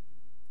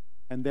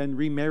and then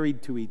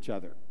remarried to each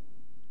other.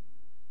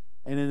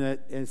 And in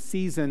a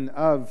season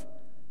of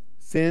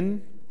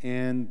sin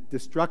and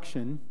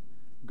destruction,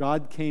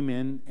 God came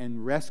in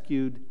and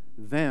rescued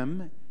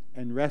them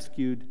and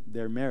rescued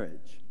their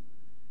marriage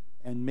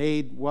and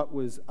made what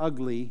was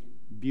ugly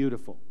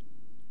beautiful.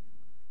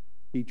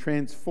 He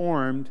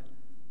transformed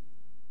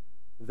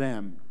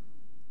them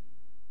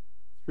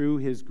through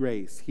his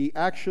grace. He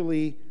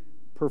actually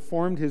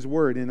performed his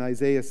word in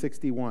Isaiah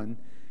 61.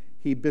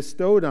 He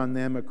bestowed on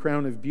them a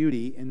crown of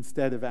beauty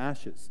instead of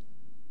ashes,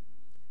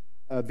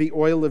 the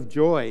oil of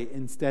joy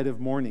instead of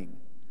mourning,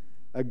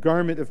 a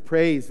garment of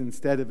praise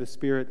instead of a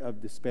spirit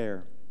of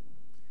despair.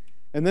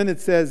 And then it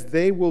says,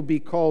 they will be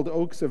called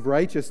oaks of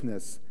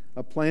righteousness,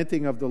 a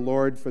planting of the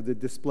Lord for the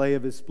display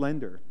of his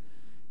splendor.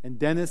 And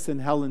Dennis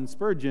and Helen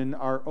Spurgeon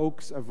are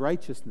oaks of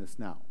righteousness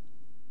now.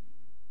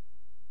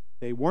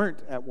 They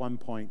weren't at one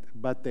point,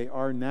 but they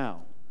are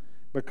now,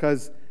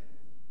 because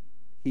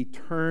he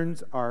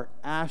turns our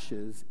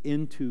ashes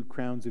into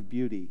crowns of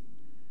beauty.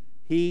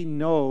 He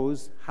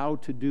knows how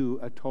to do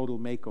a total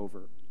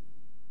makeover.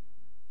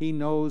 He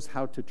knows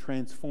how to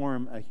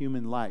transform a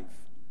human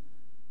life.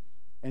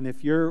 And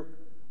if you're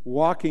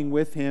walking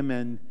with him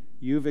and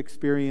you've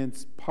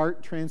experienced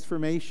part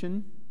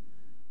transformation,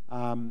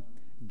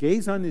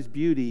 gaze on his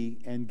beauty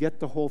and get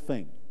the whole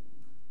thing.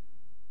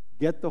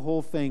 Get the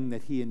whole thing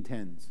that he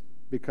intends,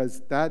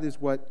 because that is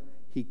what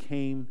he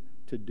came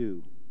to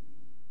do.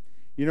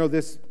 You know,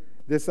 this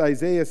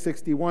Isaiah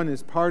 61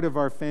 is part of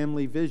our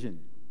family vision.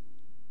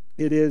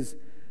 It is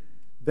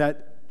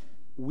that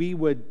we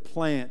would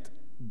plant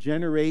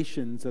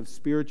generations of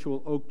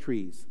spiritual oak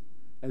trees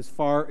as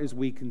far as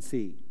we can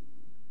see.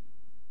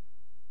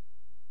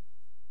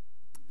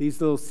 These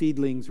little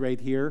seedlings right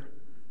here,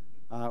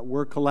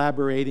 we're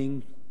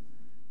collaborating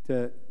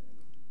that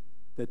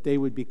they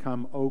would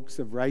become oaks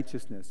of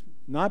righteousness.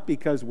 Not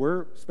because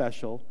we're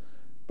special,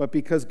 but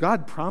because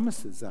God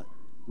promises that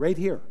right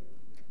here.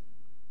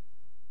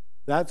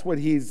 That's what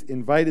he's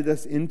invited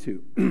us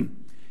into.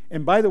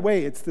 And by the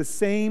way, it's the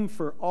same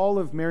for all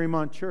of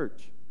Marymount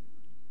Church.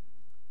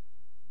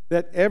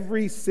 That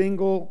every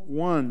single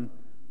one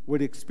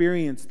would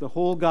experience the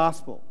whole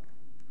gospel,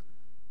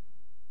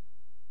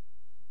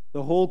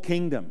 the whole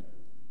kingdom,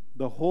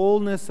 the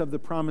wholeness of the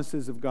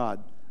promises of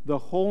God, the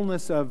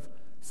wholeness of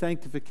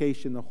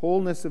sanctification, the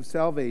wholeness of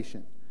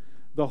salvation,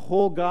 the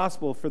whole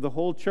gospel for the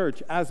whole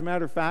church. As a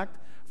matter of fact,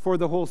 for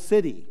the whole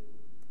city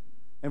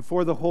and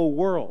for the whole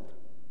world.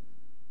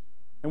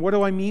 And what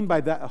do I mean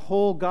by that? A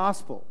whole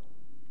gospel.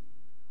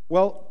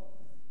 Well,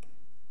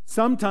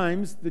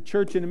 sometimes the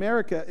church in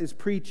America is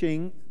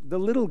preaching the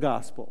little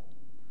gospel.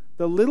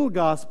 The little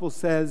gospel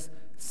says,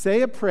 say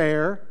a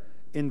prayer,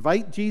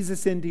 invite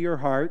Jesus into your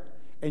heart,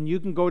 and you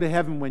can go to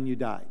heaven when you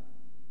die.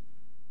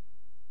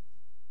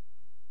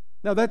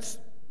 Now that's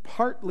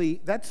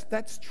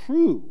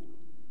true.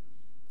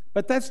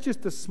 But that's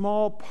just a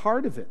small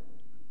part of it.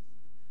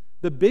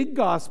 The big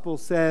gospel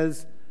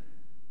says,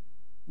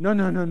 no.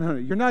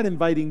 You're not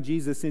inviting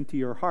Jesus into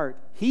your heart.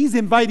 He's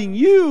inviting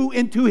you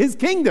into his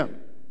kingdom.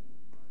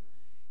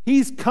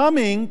 He's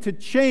coming to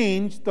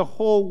change the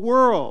whole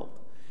world.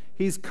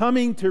 He's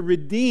coming to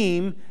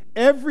redeem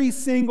every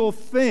single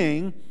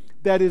thing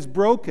that is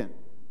broken.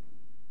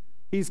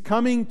 He's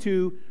coming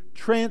to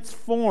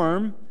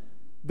transform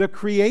the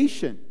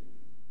creation.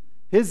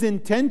 His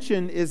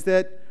intention is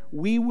that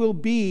we will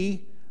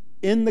be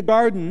in the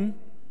garden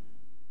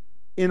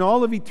in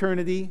all of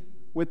eternity,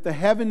 with the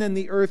heaven and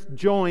the earth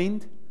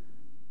joined,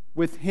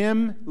 with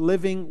him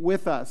living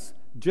with us,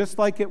 just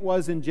like it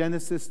was in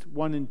Genesis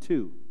 1 and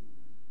 2.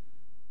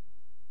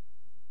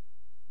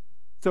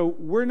 So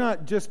we're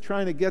not just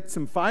trying to get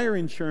some fire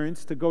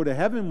insurance to go to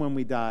heaven when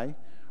we die.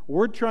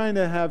 We're trying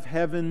to have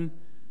heaven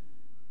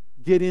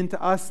get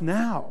into us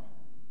now,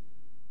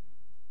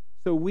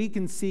 so we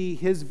can see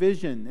his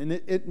vision. And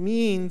it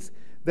means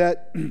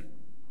that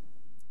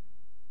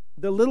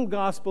the little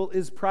gospel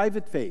is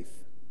private faith.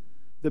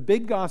 The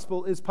big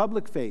gospel is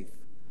public faith.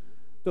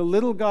 The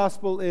little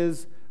gospel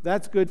is,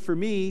 that's good for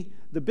me.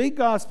 The big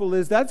gospel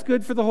is, that's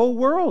good for the whole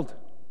world.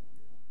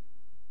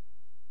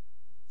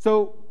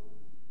 So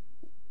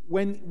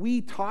when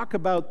we talk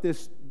about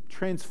this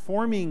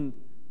transforming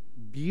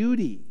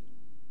beauty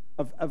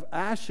of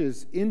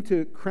ashes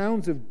into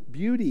crowns of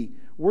beauty,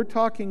 we're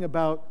talking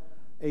about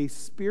a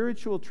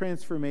spiritual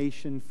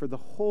transformation for the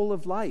whole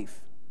of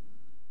life.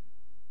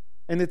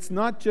 And it's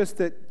not just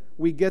that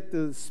we get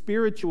the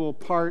spiritual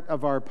part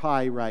of our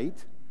pie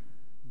right,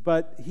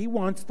 but he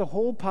wants the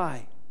whole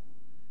pie.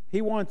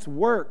 He wants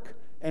work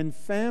and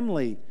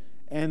family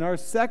and our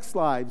sex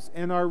lives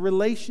and our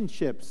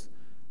relationships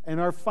and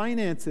our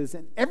finances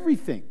and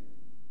everything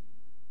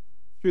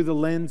through the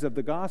lens of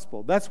the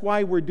gospel. That's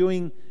why we're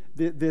doing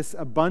this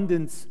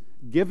abundance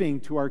giving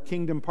to our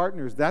kingdom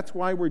partners. That's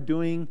why we're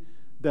doing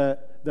the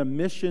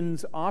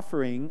missions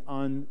offering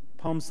on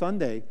Palm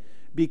Sunday,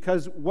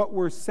 because what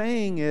we're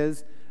saying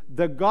is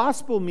the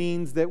gospel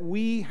means that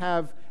we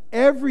have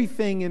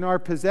everything in our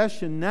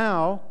possession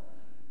now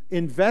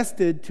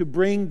invested to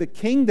bring the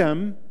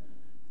kingdom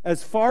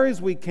as far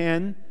as we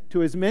can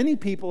to as many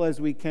people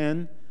as we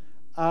can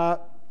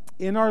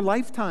in our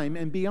lifetime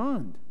and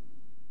beyond.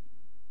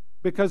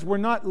 Because we're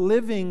not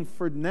living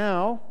for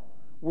now,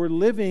 we're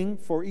living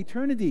for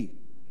eternity.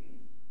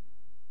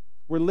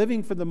 We're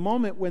living for the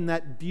moment when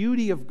that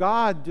beauty of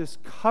God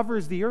just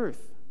covers the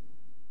earth.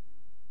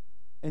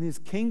 And his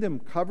kingdom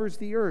covers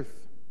the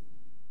earth.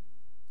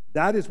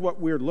 That is what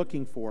we're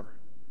looking for.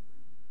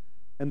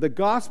 And the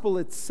gospel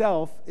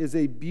itself is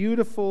a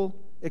beautiful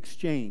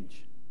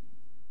exchange.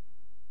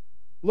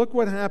 Look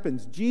what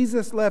happens.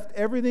 Jesus left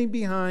everything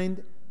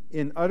behind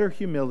in utter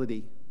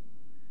humility.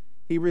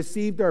 He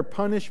received our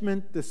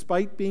punishment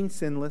despite being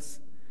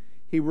sinless.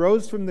 He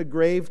rose from the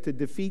grave to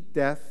defeat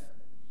death.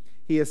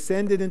 He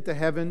ascended into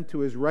heaven to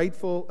his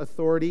rightful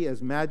authority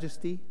as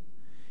majesty.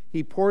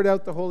 He poured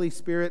out the Holy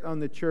Spirit on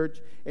the church,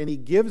 and he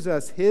gives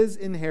us his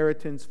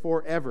inheritance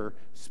forever,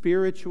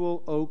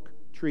 spiritual oak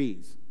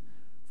trees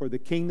for the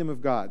kingdom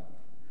of God,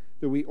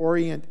 that we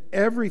orient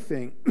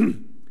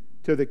everything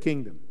to the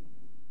kingdom.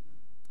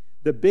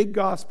 The big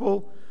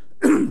gospel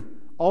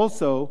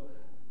also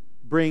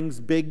brings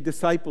big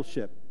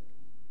discipleship.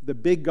 The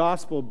big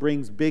gospel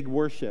brings big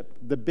worship.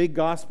 The big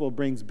gospel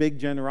brings big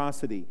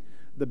generosity.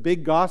 The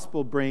big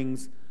gospel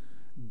brings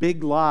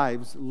big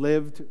lives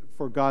lived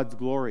for God's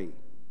glory,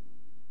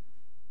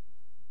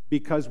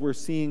 because we're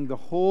seeing the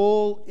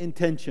whole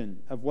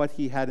intention of what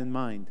he had in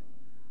mind.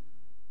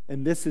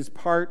 And this is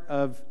part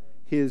of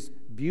his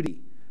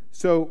beauty.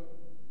 So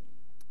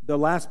the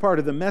last part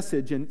of the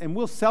message, and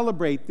we'll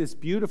celebrate this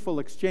beautiful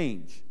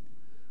exchange.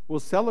 We'll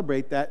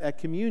celebrate that at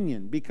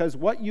communion, because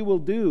what you will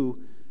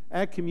do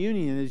at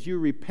communion is you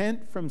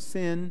repent from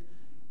sin.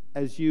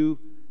 As you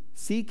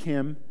seek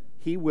him,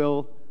 he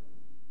will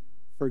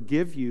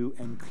forgive you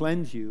and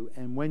cleanse you.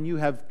 And when you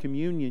have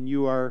communion,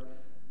 you are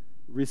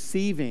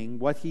receiving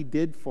what he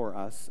did for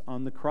us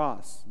on the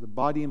cross, the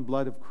body and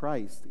blood of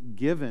Christ,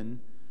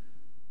 given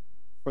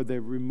for the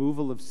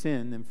removal of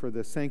sin and for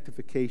the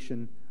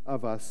sanctification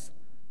of us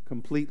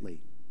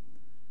completely.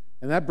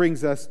 And that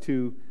brings us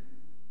to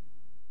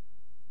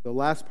the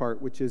last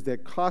part, which is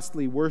that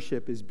costly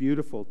worship is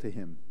beautiful to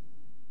him.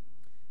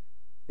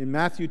 In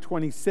Matthew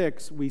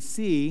 26, we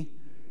see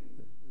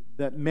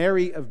that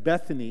Mary of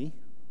Bethany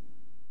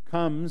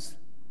comes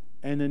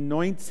and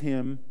anoints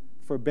him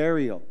for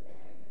burial.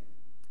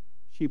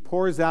 She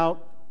pours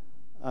out,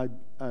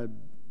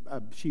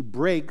 she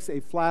breaks a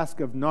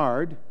flask of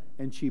nard,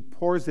 and she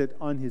pours it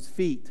on his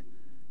feet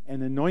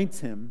and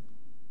anoints him.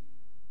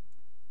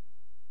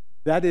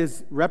 That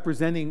is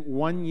representing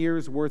 1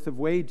 year's worth of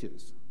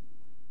wages.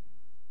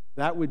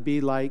 That would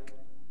be like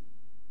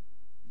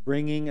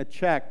bringing a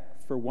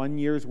check for 1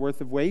 year's worth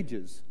of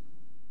wages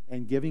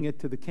and giving it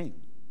to the king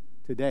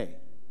today.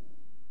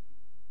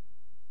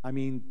 I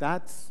mean,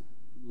 that's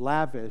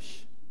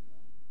lavish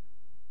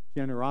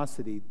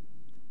generosity.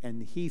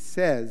 And he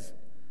says,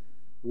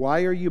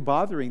 why are you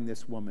bothering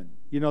this woman?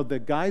 You know, the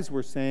guys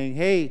were saying,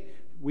 hey,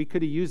 we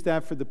could have used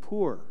that for the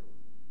poor.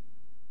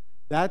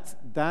 That's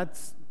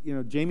you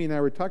know, Jamie and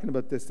I were talking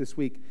about this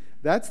week.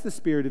 That's the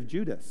spirit of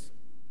Judas.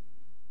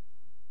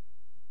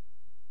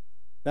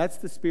 That's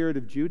the spirit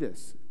of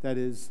Judas. That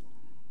is,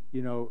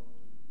 you know,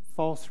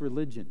 false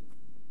religion.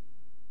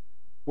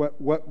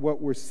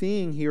 What we're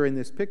seeing here in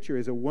this picture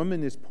is a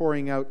woman is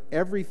pouring out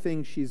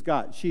everything she's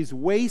got. She's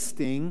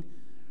wasting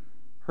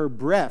her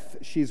breath.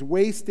 She's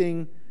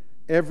wasting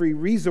every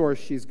resource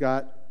she's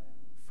got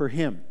for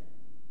him.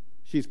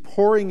 She's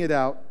pouring it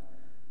out.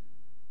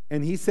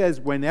 And he says,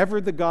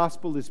 whenever the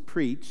gospel is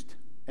preached,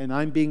 and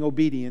I'm being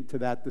obedient to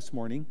that this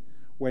morning,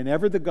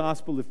 whenever the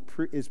gospel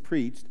is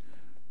preached,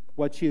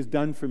 what she has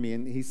done for me.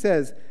 And he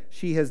says,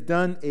 she has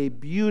done a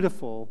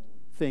beautiful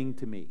thing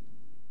to me.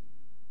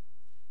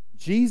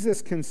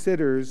 Jesus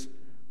considers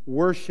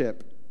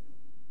worship,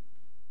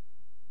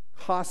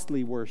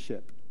 costly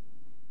worship,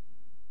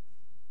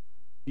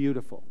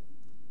 beautiful.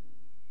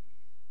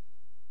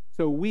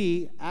 So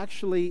we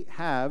actually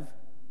have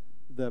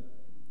the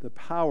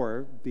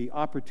power, the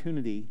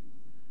opportunity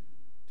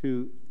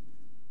to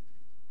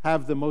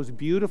have the most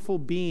beautiful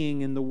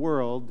being in the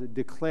world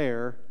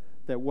declare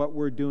that what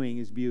we're doing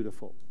is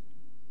beautiful.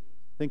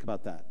 Think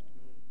about that.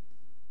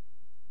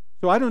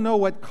 So I don't know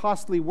what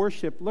costly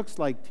worship looks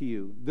like to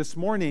you. This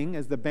morning,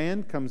 as the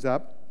band comes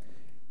up,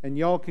 and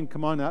y'all can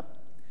come on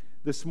up,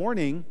 this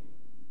morning,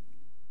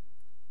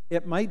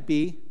 it might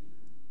be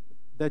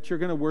that you're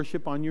going to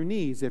worship on your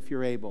knees if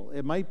you're able.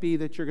 It might be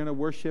that you're going to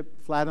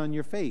worship flat on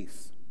your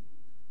face.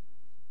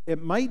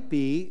 It might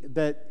be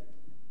that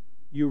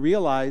you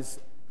realize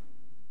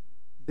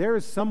there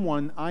is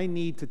someone I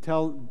need to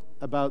tell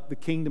about the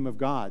kingdom of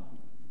God.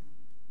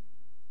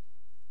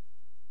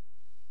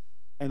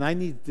 And I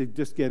need to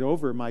just get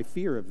over my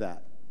fear of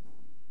that.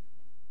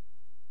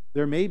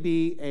 There may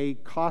be a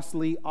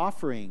costly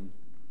offering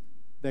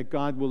that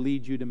God will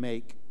lead you to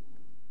make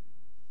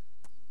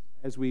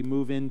as we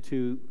move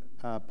into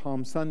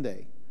Palm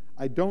Sunday.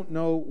 I don't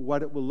know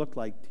what it will look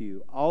like to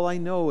you. All I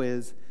know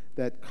is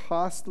that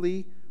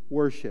costly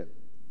worship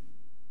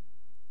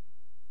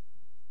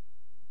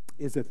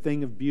is a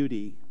thing of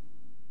beauty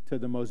to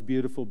the most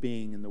beautiful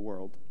being in the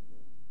world.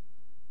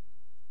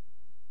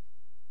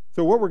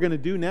 So what we're going to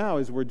do now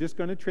is we're just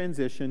going to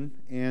transition,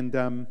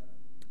 and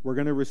we're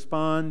going to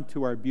respond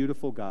to our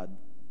beautiful God.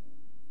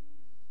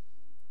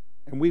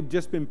 And we've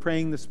just been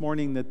praying this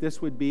morning that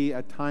this would be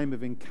a time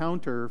of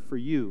encounter for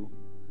you,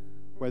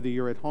 whether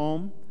you're at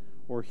home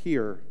or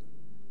here,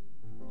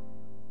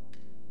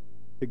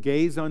 to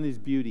gaze on his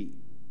beauty.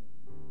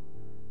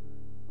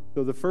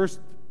 So the first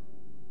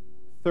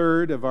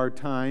third of our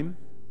time,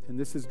 and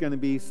this is going to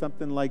be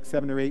something like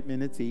 7 or 8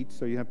 minutes each,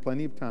 so you have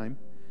plenty of time.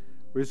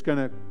 We're just going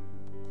to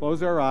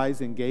close our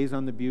eyes and gaze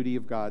on the beauty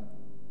of God.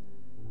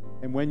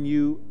 And when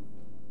you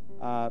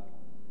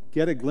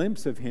get a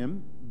glimpse of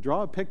him,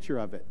 draw a picture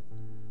of it.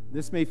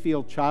 This may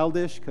feel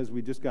childish because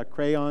we just got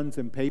crayons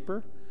and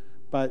paper,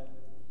 but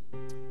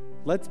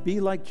let's be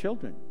like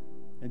children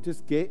and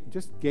just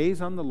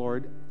gaze on the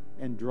Lord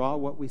and draw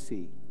what we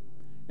see.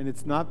 And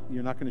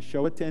you're not going to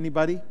show it to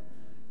anybody.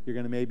 You're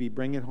going to maybe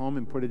bring it home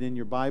and put it in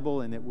your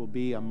Bible, and it will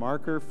be a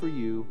marker for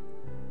you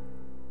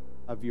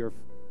of you're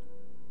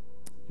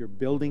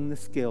building the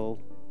skill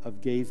of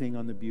gazing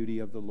on the beauty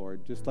of the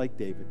Lord, just like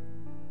David.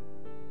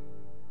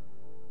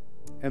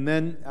 And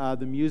then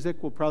the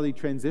music will probably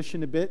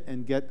transition a bit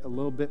and get a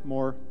little bit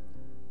more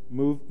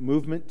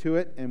movement to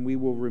it, and we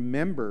will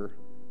remember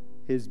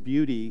his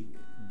beauty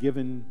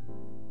given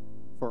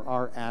for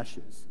our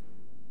ashes.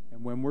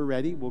 And when we're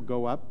ready, we'll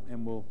go up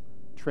and we'll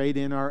trade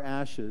in our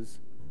ashes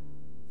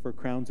for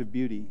crowns of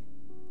beauty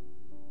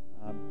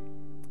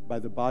by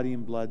the body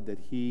and blood that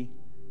he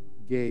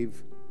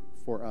gave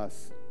for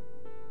us.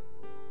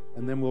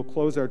 And then we'll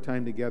close our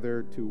time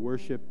together to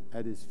worship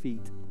at his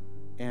feet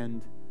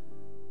and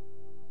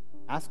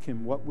ask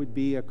him what would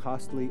be a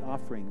costly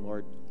offering,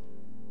 Lord.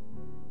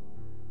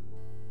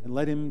 And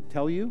let him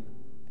tell you,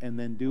 and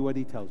then do what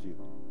he tells you.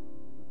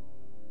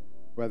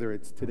 Whether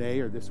it's today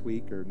or this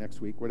week or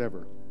next week,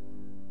 whatever.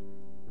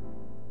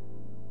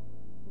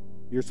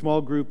 Your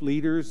small group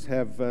leaders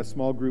have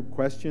small group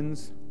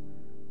questions,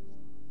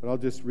 but I'll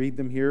just read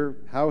them here.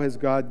 How has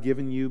God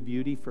given you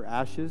beauty for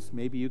ashes?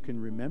 Maybe you can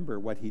remember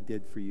what he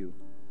did for you.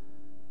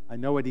 I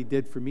know what he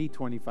did for me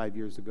 25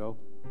 years ago.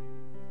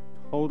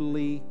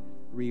 Totally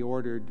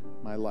reordered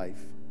my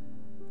life.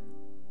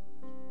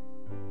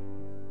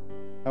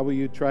 How will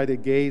you try to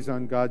gaze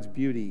on God's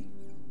beauty?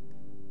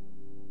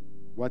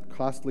 What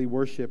costly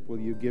worship will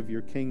you give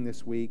your King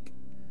this week?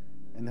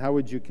 And how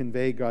would you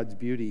convey God's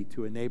beauty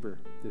to a neighbor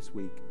this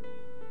week?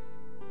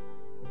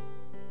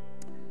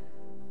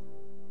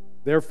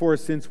 Therefore,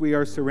 since we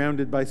are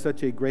surrounded by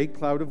such a great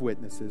cloud of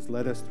witnesses,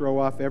 let us throw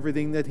off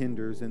everything that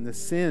hinders and the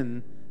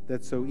sin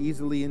that so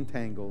easily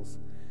entangles,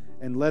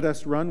 and let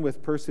us run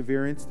with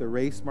perseverance the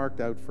race marked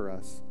out for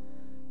us,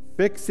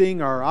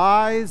 fixing our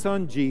eyes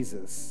on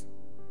Jesus,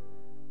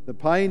 the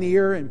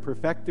pioneer and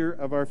perfecter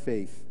of our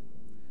faith.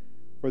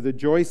 For the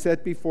joy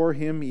set before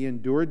him, he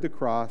endured the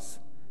cross,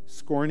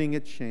 scorning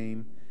its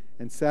shame,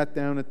 and sat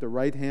down at the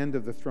right hand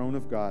of the throne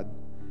of God.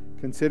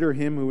 Consider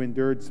him who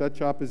endured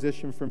such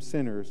opposition from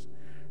sinners,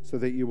 so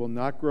that you will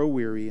not grow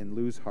weary and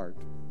lose heart.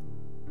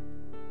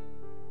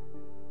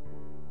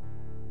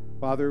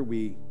 Father,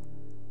 we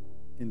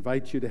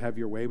invite you to have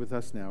your way with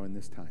us now in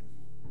this time.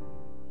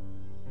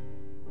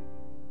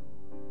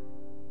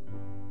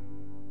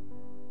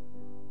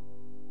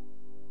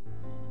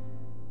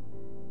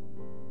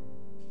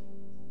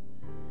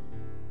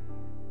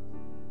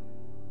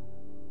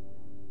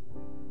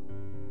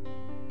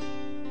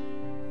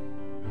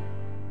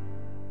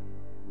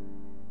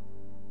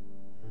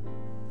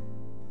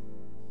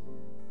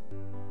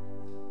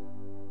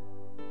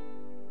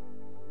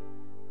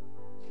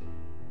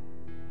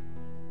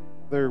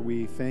 Father,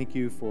 we thank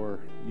you for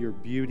your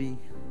beauty.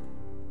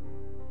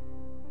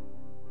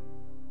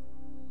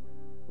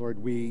 Lord,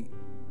 we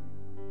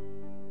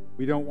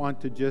don't want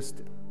to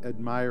just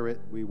admire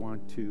it. We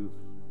want to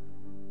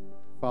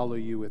follow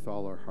you with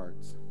all our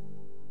hearts.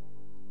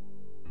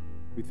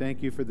 We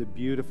thank you for the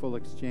beautiful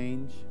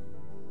exchange.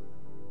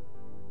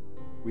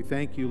 We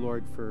thank you,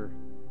 Lord, for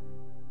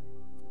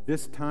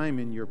this time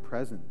in your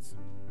presence,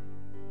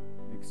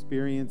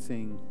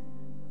 experiencing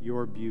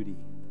your beauty.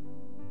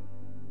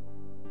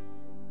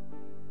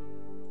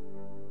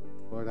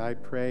 Lord, I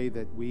pray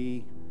that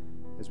we,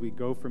 as we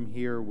go from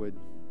here, would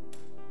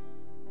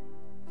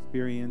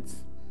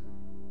experience,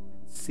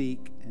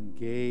 seek, and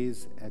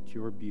gaze at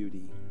your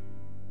beauty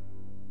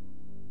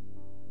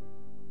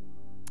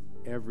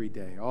every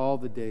day, all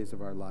the days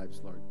of our lives,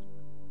 Lord.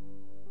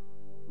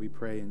 We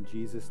pray in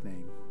Jesus'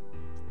 name.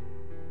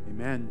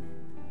 Amen.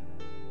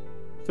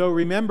 So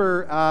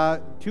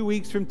remember, 2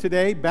 weeks from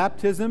today,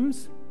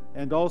 baptisms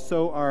and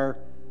also our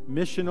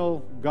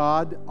missional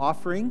God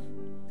offering.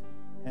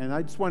 And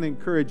I just want to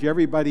encourage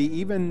everybody,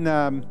 even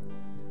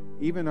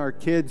our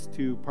kids,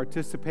 to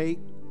participate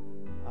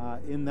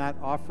in that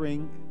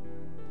offering.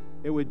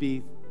 It would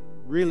be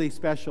really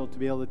special to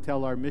be able to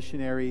tell our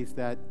missionaries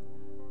that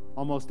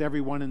almost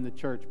everyone in the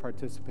church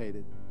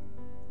participated.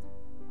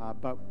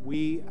 But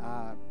we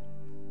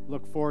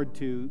look forward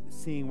to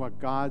seeing what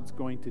God's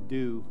going to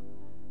do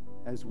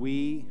as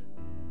we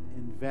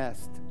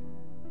invest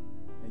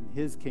in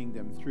his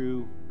kingdom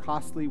through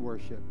costly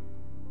worship,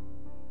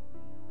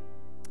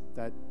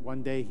 that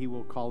one day he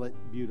will call it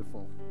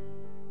beautiful.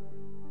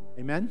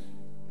 Amen?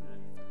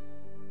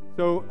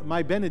 So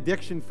my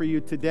benediction for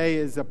you today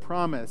is a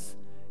promise.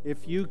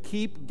 If you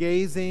keep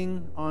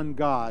gazing on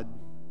God,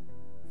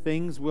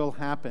 things will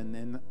happen.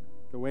 And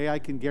the way I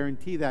can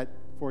guarantee that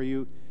for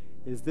you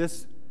is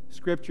this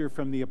scripture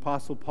from the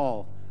Apostle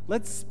Paul.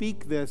 Let's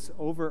speak this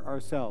over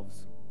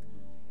ourselves.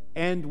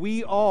 And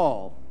we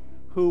all,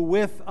 who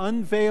with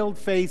unveiled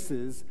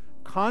faces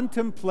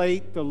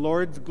contemplate the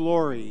Lord's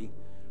glory,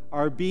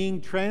 are being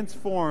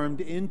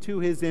transformed into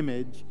his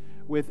image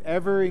with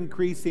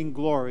ever-increasing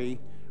glory,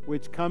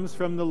 which comes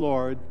from the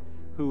Lord,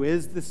 who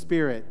is the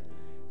Spirit.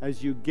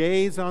 As you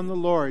gaze on the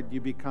Lord, you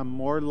become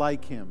more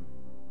like him.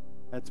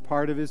 That's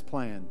part of his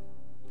plan.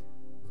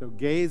 So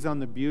gaze on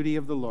the beauty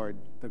of the Lord,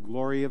 the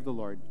glory of the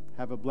Lord.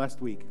 Have a blessed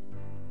week.